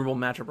Super Bowl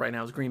matchup right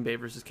now is Green Bay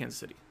versus Kansas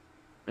City.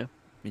 Yeah,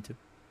 me too.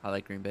 I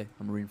like Green Bay.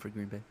 I'm rooting for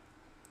Green Bay.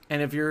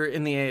 And if you're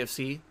in the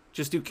AFC,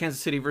 just do Kansas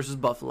City versus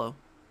Buffalo.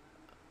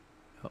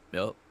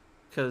 Yep.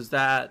 Because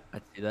that I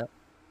see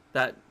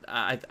that.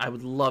 I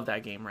would love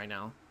that game right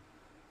now.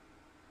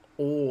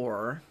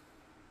 Or,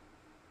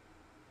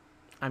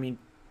 I mean,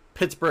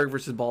 Pittsburgh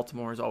versus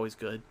Baltimore is always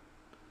good.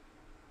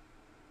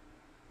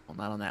 Well,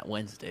 not on that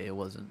Wednesday. It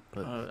wasn't.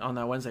 But On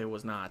that Wednesday, it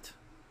was not.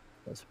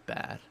 it was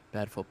bad.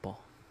 Bad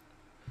football.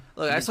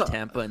 Look, Give I me saw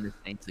Tampa and the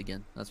Saints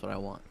again. That's what I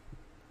want.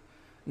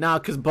 now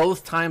because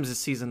both times this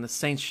season the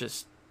Saints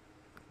just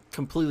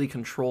completely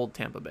controlled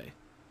Tampa Bay.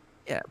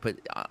 Yeah, but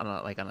on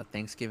a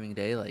Thanksgiving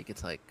Day, like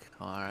it's like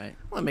all right.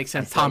 Well, it makes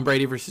sense. I feel Tom like-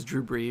 Brady versus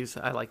Drew Brees.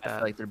 I like I that.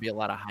 feel like there'd be a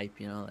lot of hype.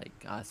 Like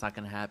it's not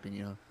gonna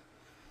happen.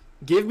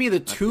 Give me the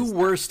two this-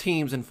 worst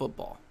teams in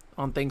football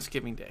on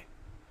Thanksgiving Day.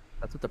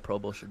 That's what the Pro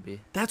Bowl should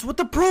be. That's what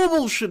the Pro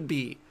Bowl should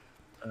be.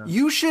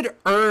 You should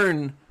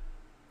earn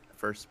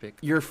First pick.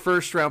 your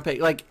first round pick.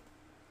 Like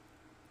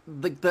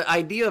the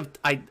idea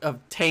of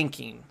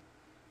tanking,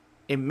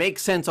 it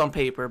makes sense on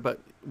paper, but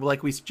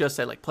like we just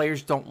said, like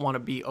players don't want to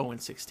be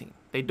 0-16.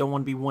 They don't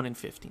want to be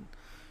 1-15.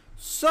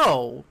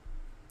 So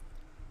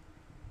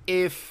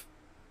if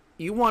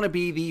you want to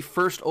be the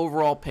first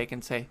overall pick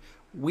and say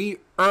we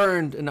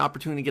earned an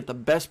opportunity to get the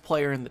best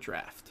player in the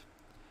draft,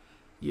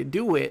 you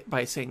do it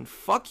by saying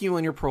fuck you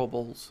and your Pro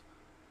Bowls,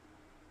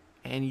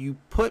 and you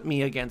put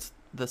me against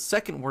the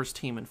second worst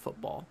team in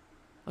football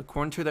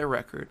according to their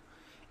record.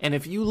 And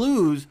if you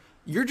lose,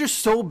 you're just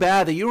so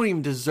bad that you don't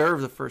even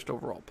deserve the first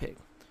overall pick.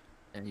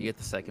 And you get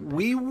the second pick.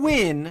 We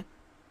win,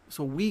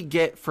 so we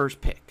get first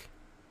pick.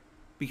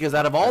 Because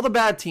out of all the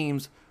bad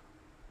teams,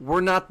 we're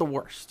not the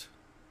worst.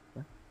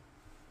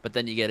 But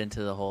then you get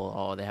into the whole,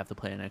 oh, they have to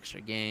play an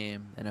extra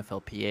game.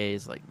 NFLPA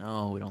is like,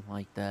 no, we don't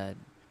like that.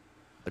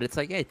 But it's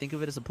like, hey, think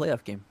of it as a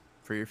playoff game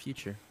for your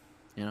future.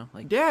 You know,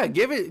 like Yeah,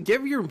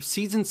 give your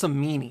season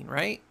some meaning,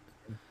 right?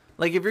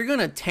 Like if you're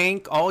gonna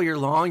tank all year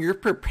long, you're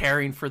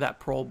preparing for that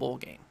Pro Bowl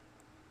game.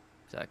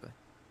 exactly.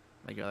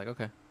 Like you're like,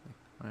 okay,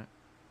 all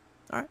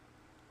right.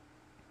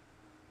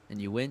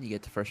 And you win, you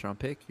get the first round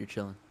pick, you're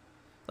chilling.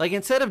 Like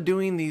instead of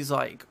doing these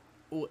like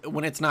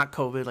when it's not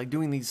COVID, like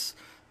doing these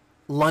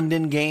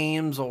London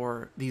games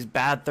or these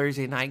bad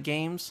Thursday night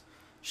games,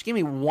 just give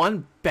me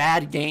one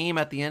bad game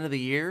at the end of the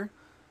year.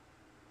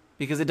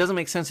 Because it doesn't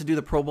make sense to do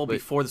the Pro Bowl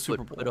before the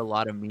Super Bowl. Put a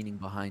lot of meaning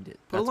behind it.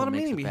 Put a lot of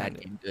meaning behind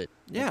it. Game good.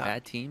 Yeah. Like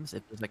bad teams,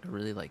 if there's like a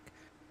really like,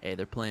 hey,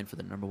 they're playing for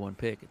the number 1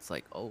 pick. It's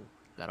like, oh,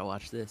 gotta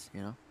watch this.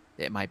 You know,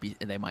 it might be,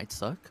 they might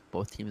suck.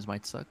 Both teams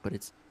might suck, but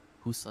it's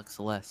who sucks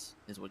less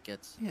is what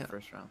gets the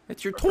first round.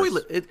 It's your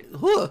toilet.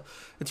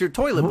 It's your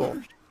toilet bowl.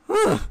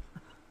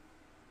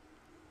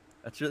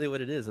 That's really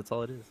what it is. That's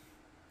all it is.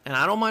 And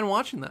I don't mind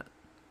watching that.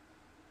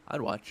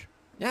 I'd watch.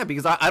 Yeah,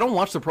 because I don't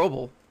watch the Pro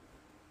Bowl.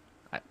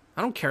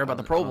 I don't care about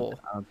the Pro Bowl.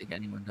 I don't think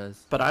anyone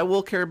does. But I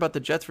will care about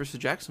the Jets versus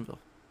Jacksonville.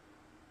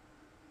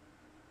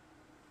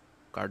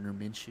 Gardner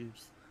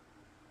Minshew's.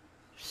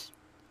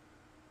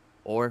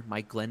 Or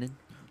Mike Glennon.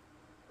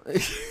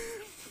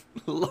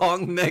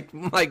 Long neck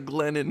Mike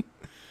Glennon.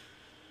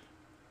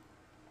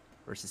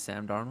 Versus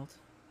Sam Darnold.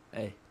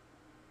 Hey.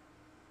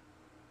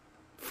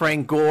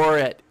 Frank Gore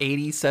at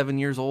 87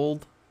 years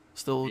old.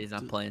 Still. He's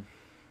not playing.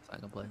 He's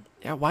not going to play.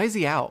 Yeah, why is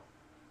he out?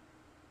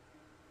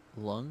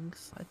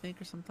 Lungs, I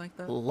think, or something like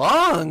that.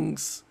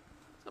 Lungs?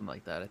 Something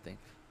like that, I think.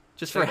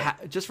 Just for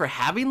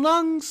having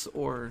lungs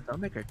or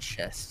stomach or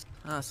chest?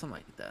 Something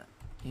like that.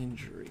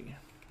 Injury.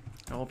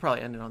 And we'll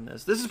probably end it on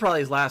this. This is probably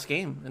his last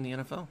game in the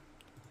NFL.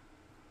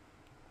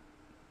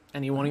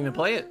 And he won't even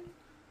play it.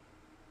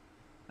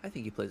 I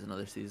think he plays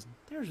another season.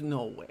 There's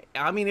no way.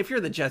 I mean, if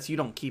you're the Jets, you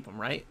don't keep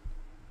him, right?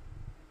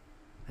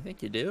 I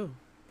think you do.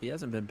 He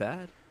hasn't been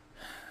bad.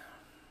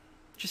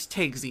 Just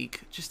take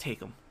Zeke. Just take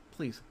him.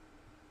 Please.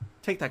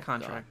 Take that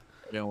contract.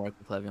 It didn't work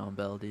with Le'Veon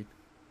Bell, dude.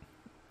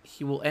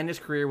 He will end his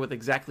career with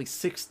exactly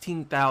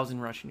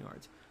 16,000 rushing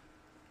yards.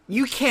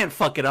 You can't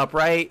fuck it up,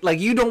 right? Like,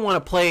 you don't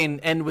want to play and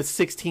end with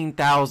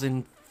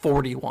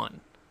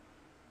 16,041.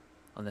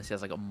 Unless he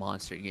has, like, a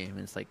monster game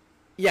and it's, like,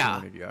 yeah,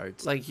 200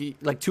 yards.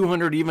 Like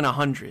 200, even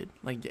 100.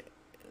 Like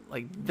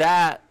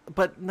that.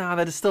 But, nah,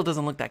 that still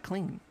doesn't look that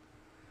clean.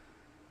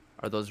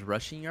 Are those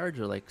rushing yards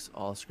or, like,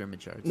 all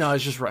scrimmage yards? No,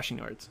 it's just rushing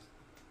yards.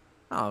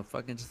 Oh,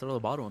 fucking just throw the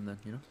ball to him then,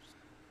 you know?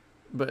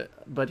 But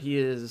he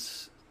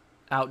is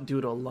out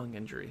due to a lung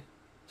injury.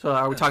 So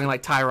are we talking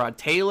like Tyrod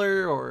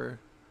Taylor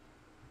or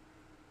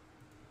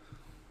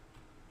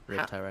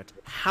Tyrod Taylor.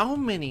 How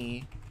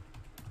many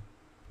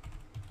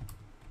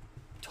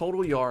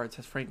total yards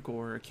has Frank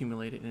Gore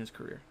accumulated in his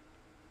career?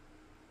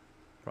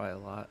 Probably a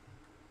lot.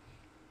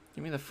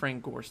 Give me the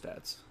Frank Gore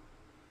stats.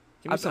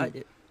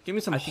 Give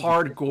me some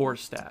hard Gore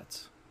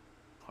stats.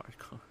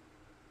 Hardcore.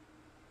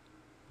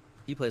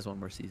 He plays one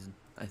more season,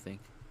 I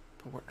think.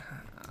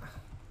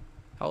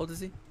 How old is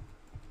he?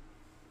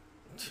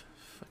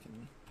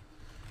 Fucking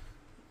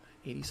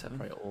 87.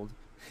 Probably old.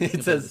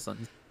 It says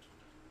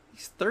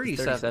he's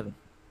 37. 37.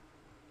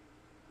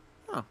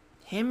 Oh.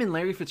 Him and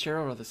Larry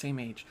Fitzgerald are the same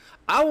age.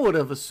 I would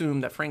have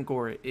assumed that Frank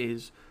Gore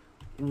is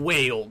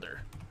way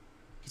older.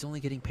 He's only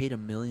getting paid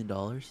 $1 million.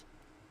 Well,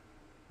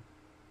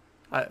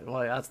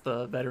 that's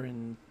the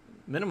veteran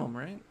minimum,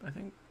 right? I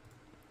think.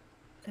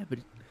 Yeah, but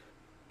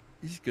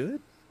he's good.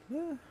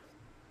 Yeah.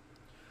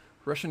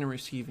 Rushing and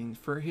receiving.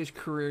 For his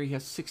career, he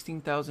has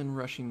 16,000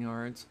 rushing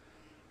yards.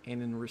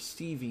 And in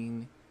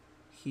receiving,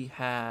 he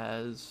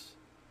has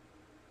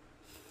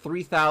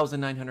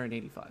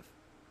 3,985.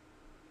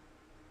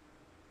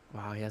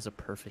 Wow, he has a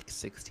perfect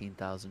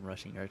 16,000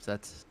 rushing yards.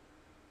 That's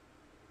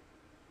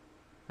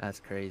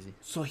crazy.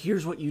 So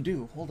here's what you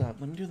do. Hold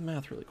up. Let me do the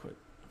math really quick.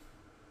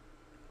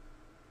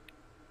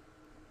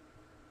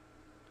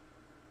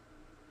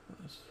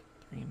 That's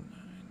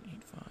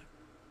 3,985.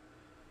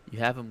 You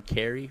have him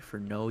carry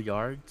for no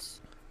yards.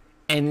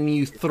 And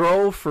you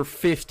throw for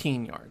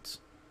 15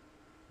 yards.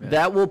 Yeah.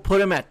 That will put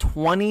him at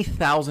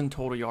 20,000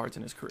 total yards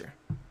in his career.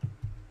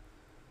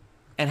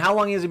 And how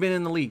long has he been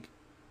in the league?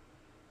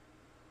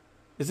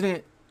 Isn't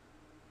it?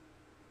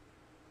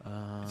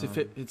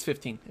 It's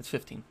 15. It's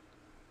 15.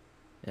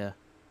 Yeah.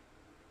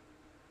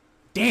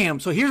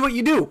 Damn. So here's what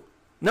you do.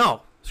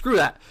 No, screw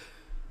that.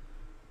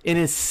 In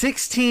his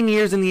 16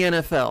 years in the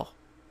NFL,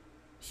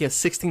 he has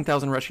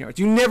 16,000 rushing yards.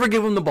 You never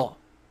give him the ball.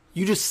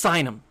 You just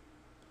sign him.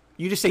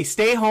 You just say,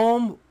 stay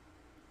home.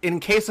 In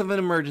case of an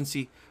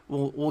emergency,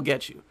 we'll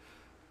get you.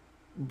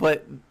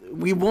 But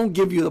we won't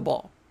give you the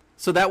ball.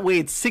 So that way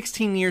it's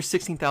 16 years,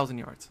 16,000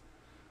 yards.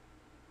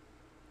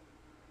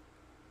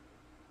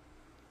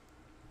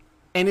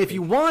 And if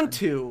you want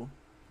to,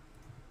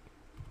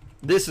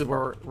 this is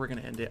where we're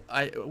going to end it.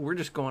 We're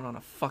just going on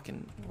a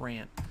fucking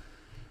rant.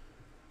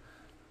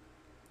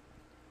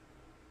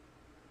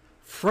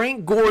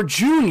 Frank Gore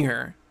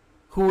Jr.,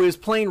 who is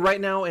playing right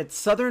now at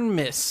Southern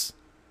Miss,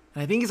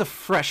 And I think he's a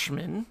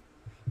freshman.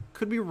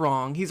 Could be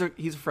wrong. He's a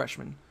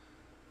freshman.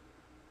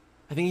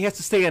 I think he has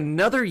to stay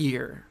another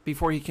year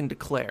before he can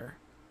declare.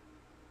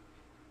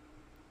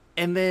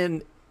 And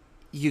then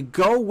you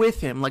go with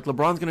him, like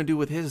LeBron's going to do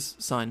with his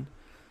son.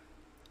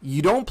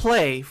 You don't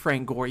play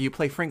Frank Gore. You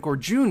play Frank Gore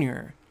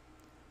Jr.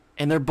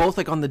 And they're both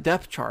like on the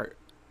depth chart.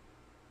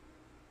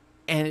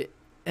 And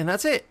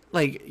that's it.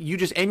 Like, you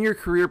just end your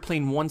career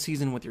playing one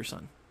season with your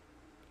son,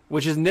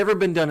 which has never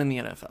been done in the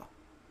NFL.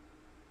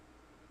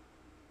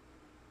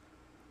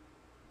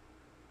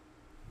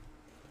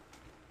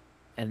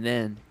 And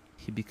then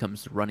he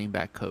becomes the running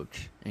back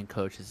coach and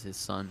coaches his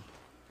son.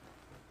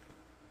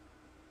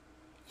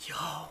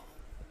 Yo.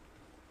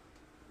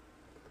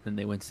 Then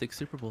they win 6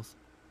 Super Bowls.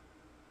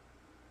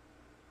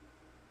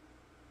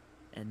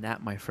 And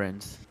that, my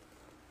friends,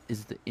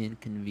 is the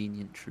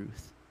inconvenient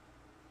truth.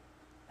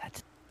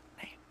 That's his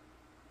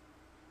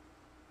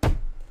name.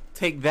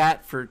 Take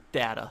that for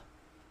data.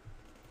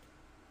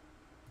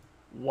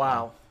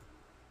 Wow.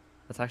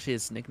 That's actually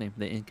his nickname,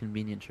 the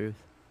inconvenient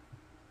truth.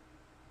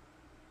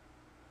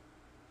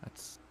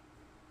 That's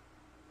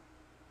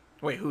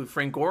Wait, who?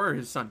 Frank Gore or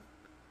his son?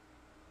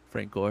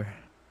 Frank Gore.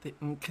 The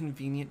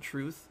inconvenient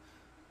truth?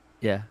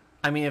 Yeah.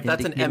 I mean, if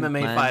that's an Indicated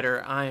MMA plan.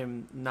 fighter, I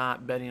am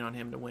not betting on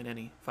him to win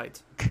any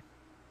fights.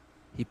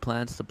 He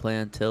plans to play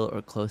until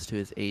or close to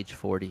his age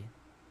 40.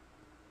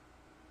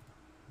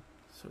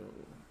 So,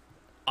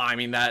 I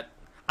mean,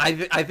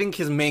 I think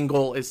his main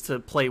goal is to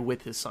play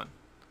with his son.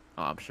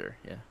 Oh, I'm sure,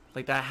 yeah.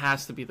 Like, that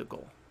has to be the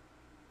goal.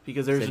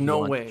 Because Said there's he no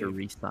wants way. to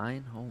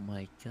resign? Oh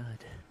my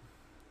god.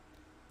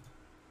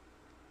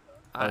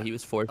 He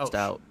was forced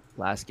out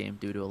last game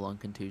due to a lung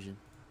contusion.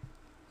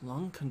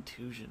 Lung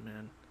contusion,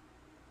 man.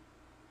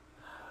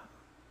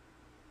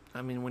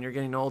 I mean, when you're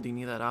getting old, you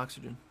need that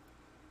oxygen.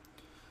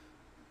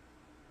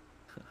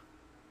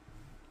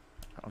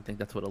 I don't think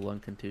that's what a lung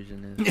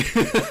contusion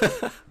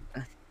is.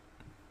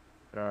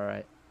 But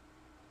alright.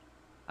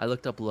 I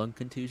looked up lung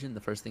contusion.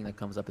 The first thing that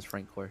comes up is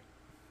Frank Gore.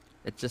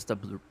 It's just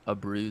a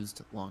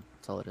bruised lung.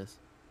 That's all it is.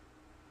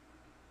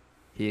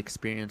 He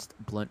experienced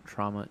blunt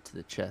trauma to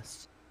the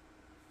chest.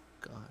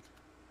 God.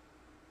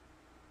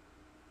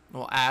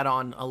 Well, add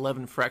on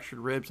 11 fractured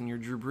ribs and you're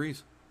Drew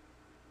Brees.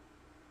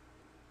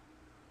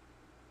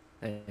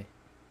 Hey,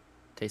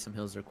 Taysom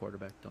Hill's their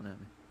quarterback. Don't at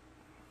me.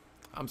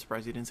 I'm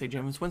surprised you didn't say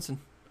Jameis Winston.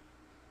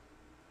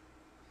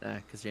 Nah,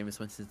 because Jameis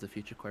Winston's the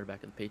future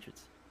quarterback of the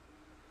Patriots.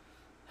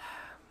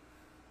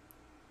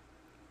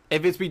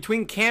 If it's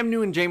between Cam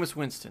Newton and Jameis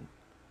Winston,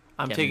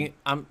 I'm Cam taking Newton.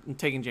 I'm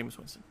taking Jameis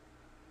Winston.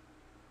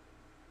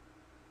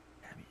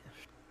 I mean,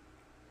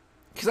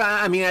 Because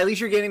I mean, at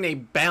least you're getting a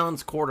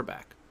balanced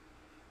quarterback.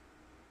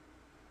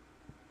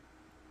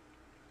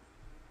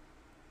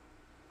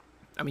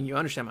 I mean, you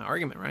understand my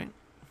argument, right?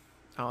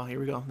 Oh, here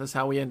we go. That's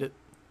how we end it.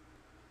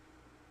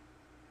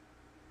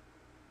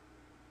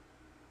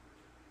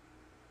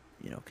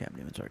 You know, Cam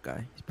Newton's our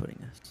guy. He's putting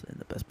us in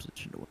the best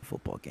position to win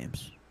football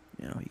games.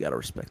 You know, you got to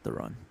respect the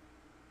run.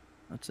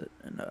 That's it.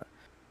 And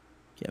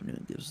Cam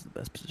Newton gives us the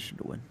best position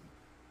to win.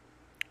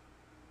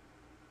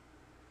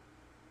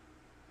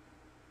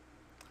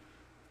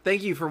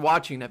 Thank you for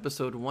watching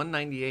episode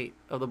 198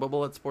 of the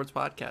Bubble Let Sports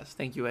Podcast.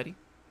 Thank you, Eddie.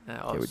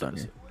 Okay, we're done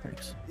here.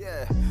 Thanks.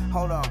 Yeah,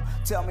 hold on.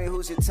 Tell me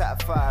who's your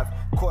top 5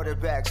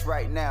 quarterbacks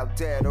right now,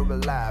 dead or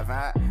alive,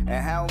 huh? And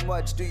how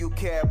much do you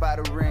care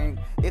about a ring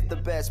if the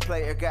best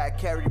player got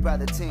carried by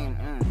the team?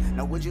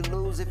 Now, would you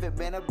lose if it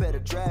been a better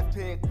draft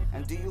pick?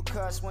 And do you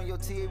cuss when your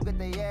team get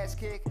their ass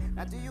kicked?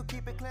 Now, do you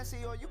keep it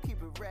classy or you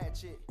keep it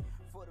ratchet?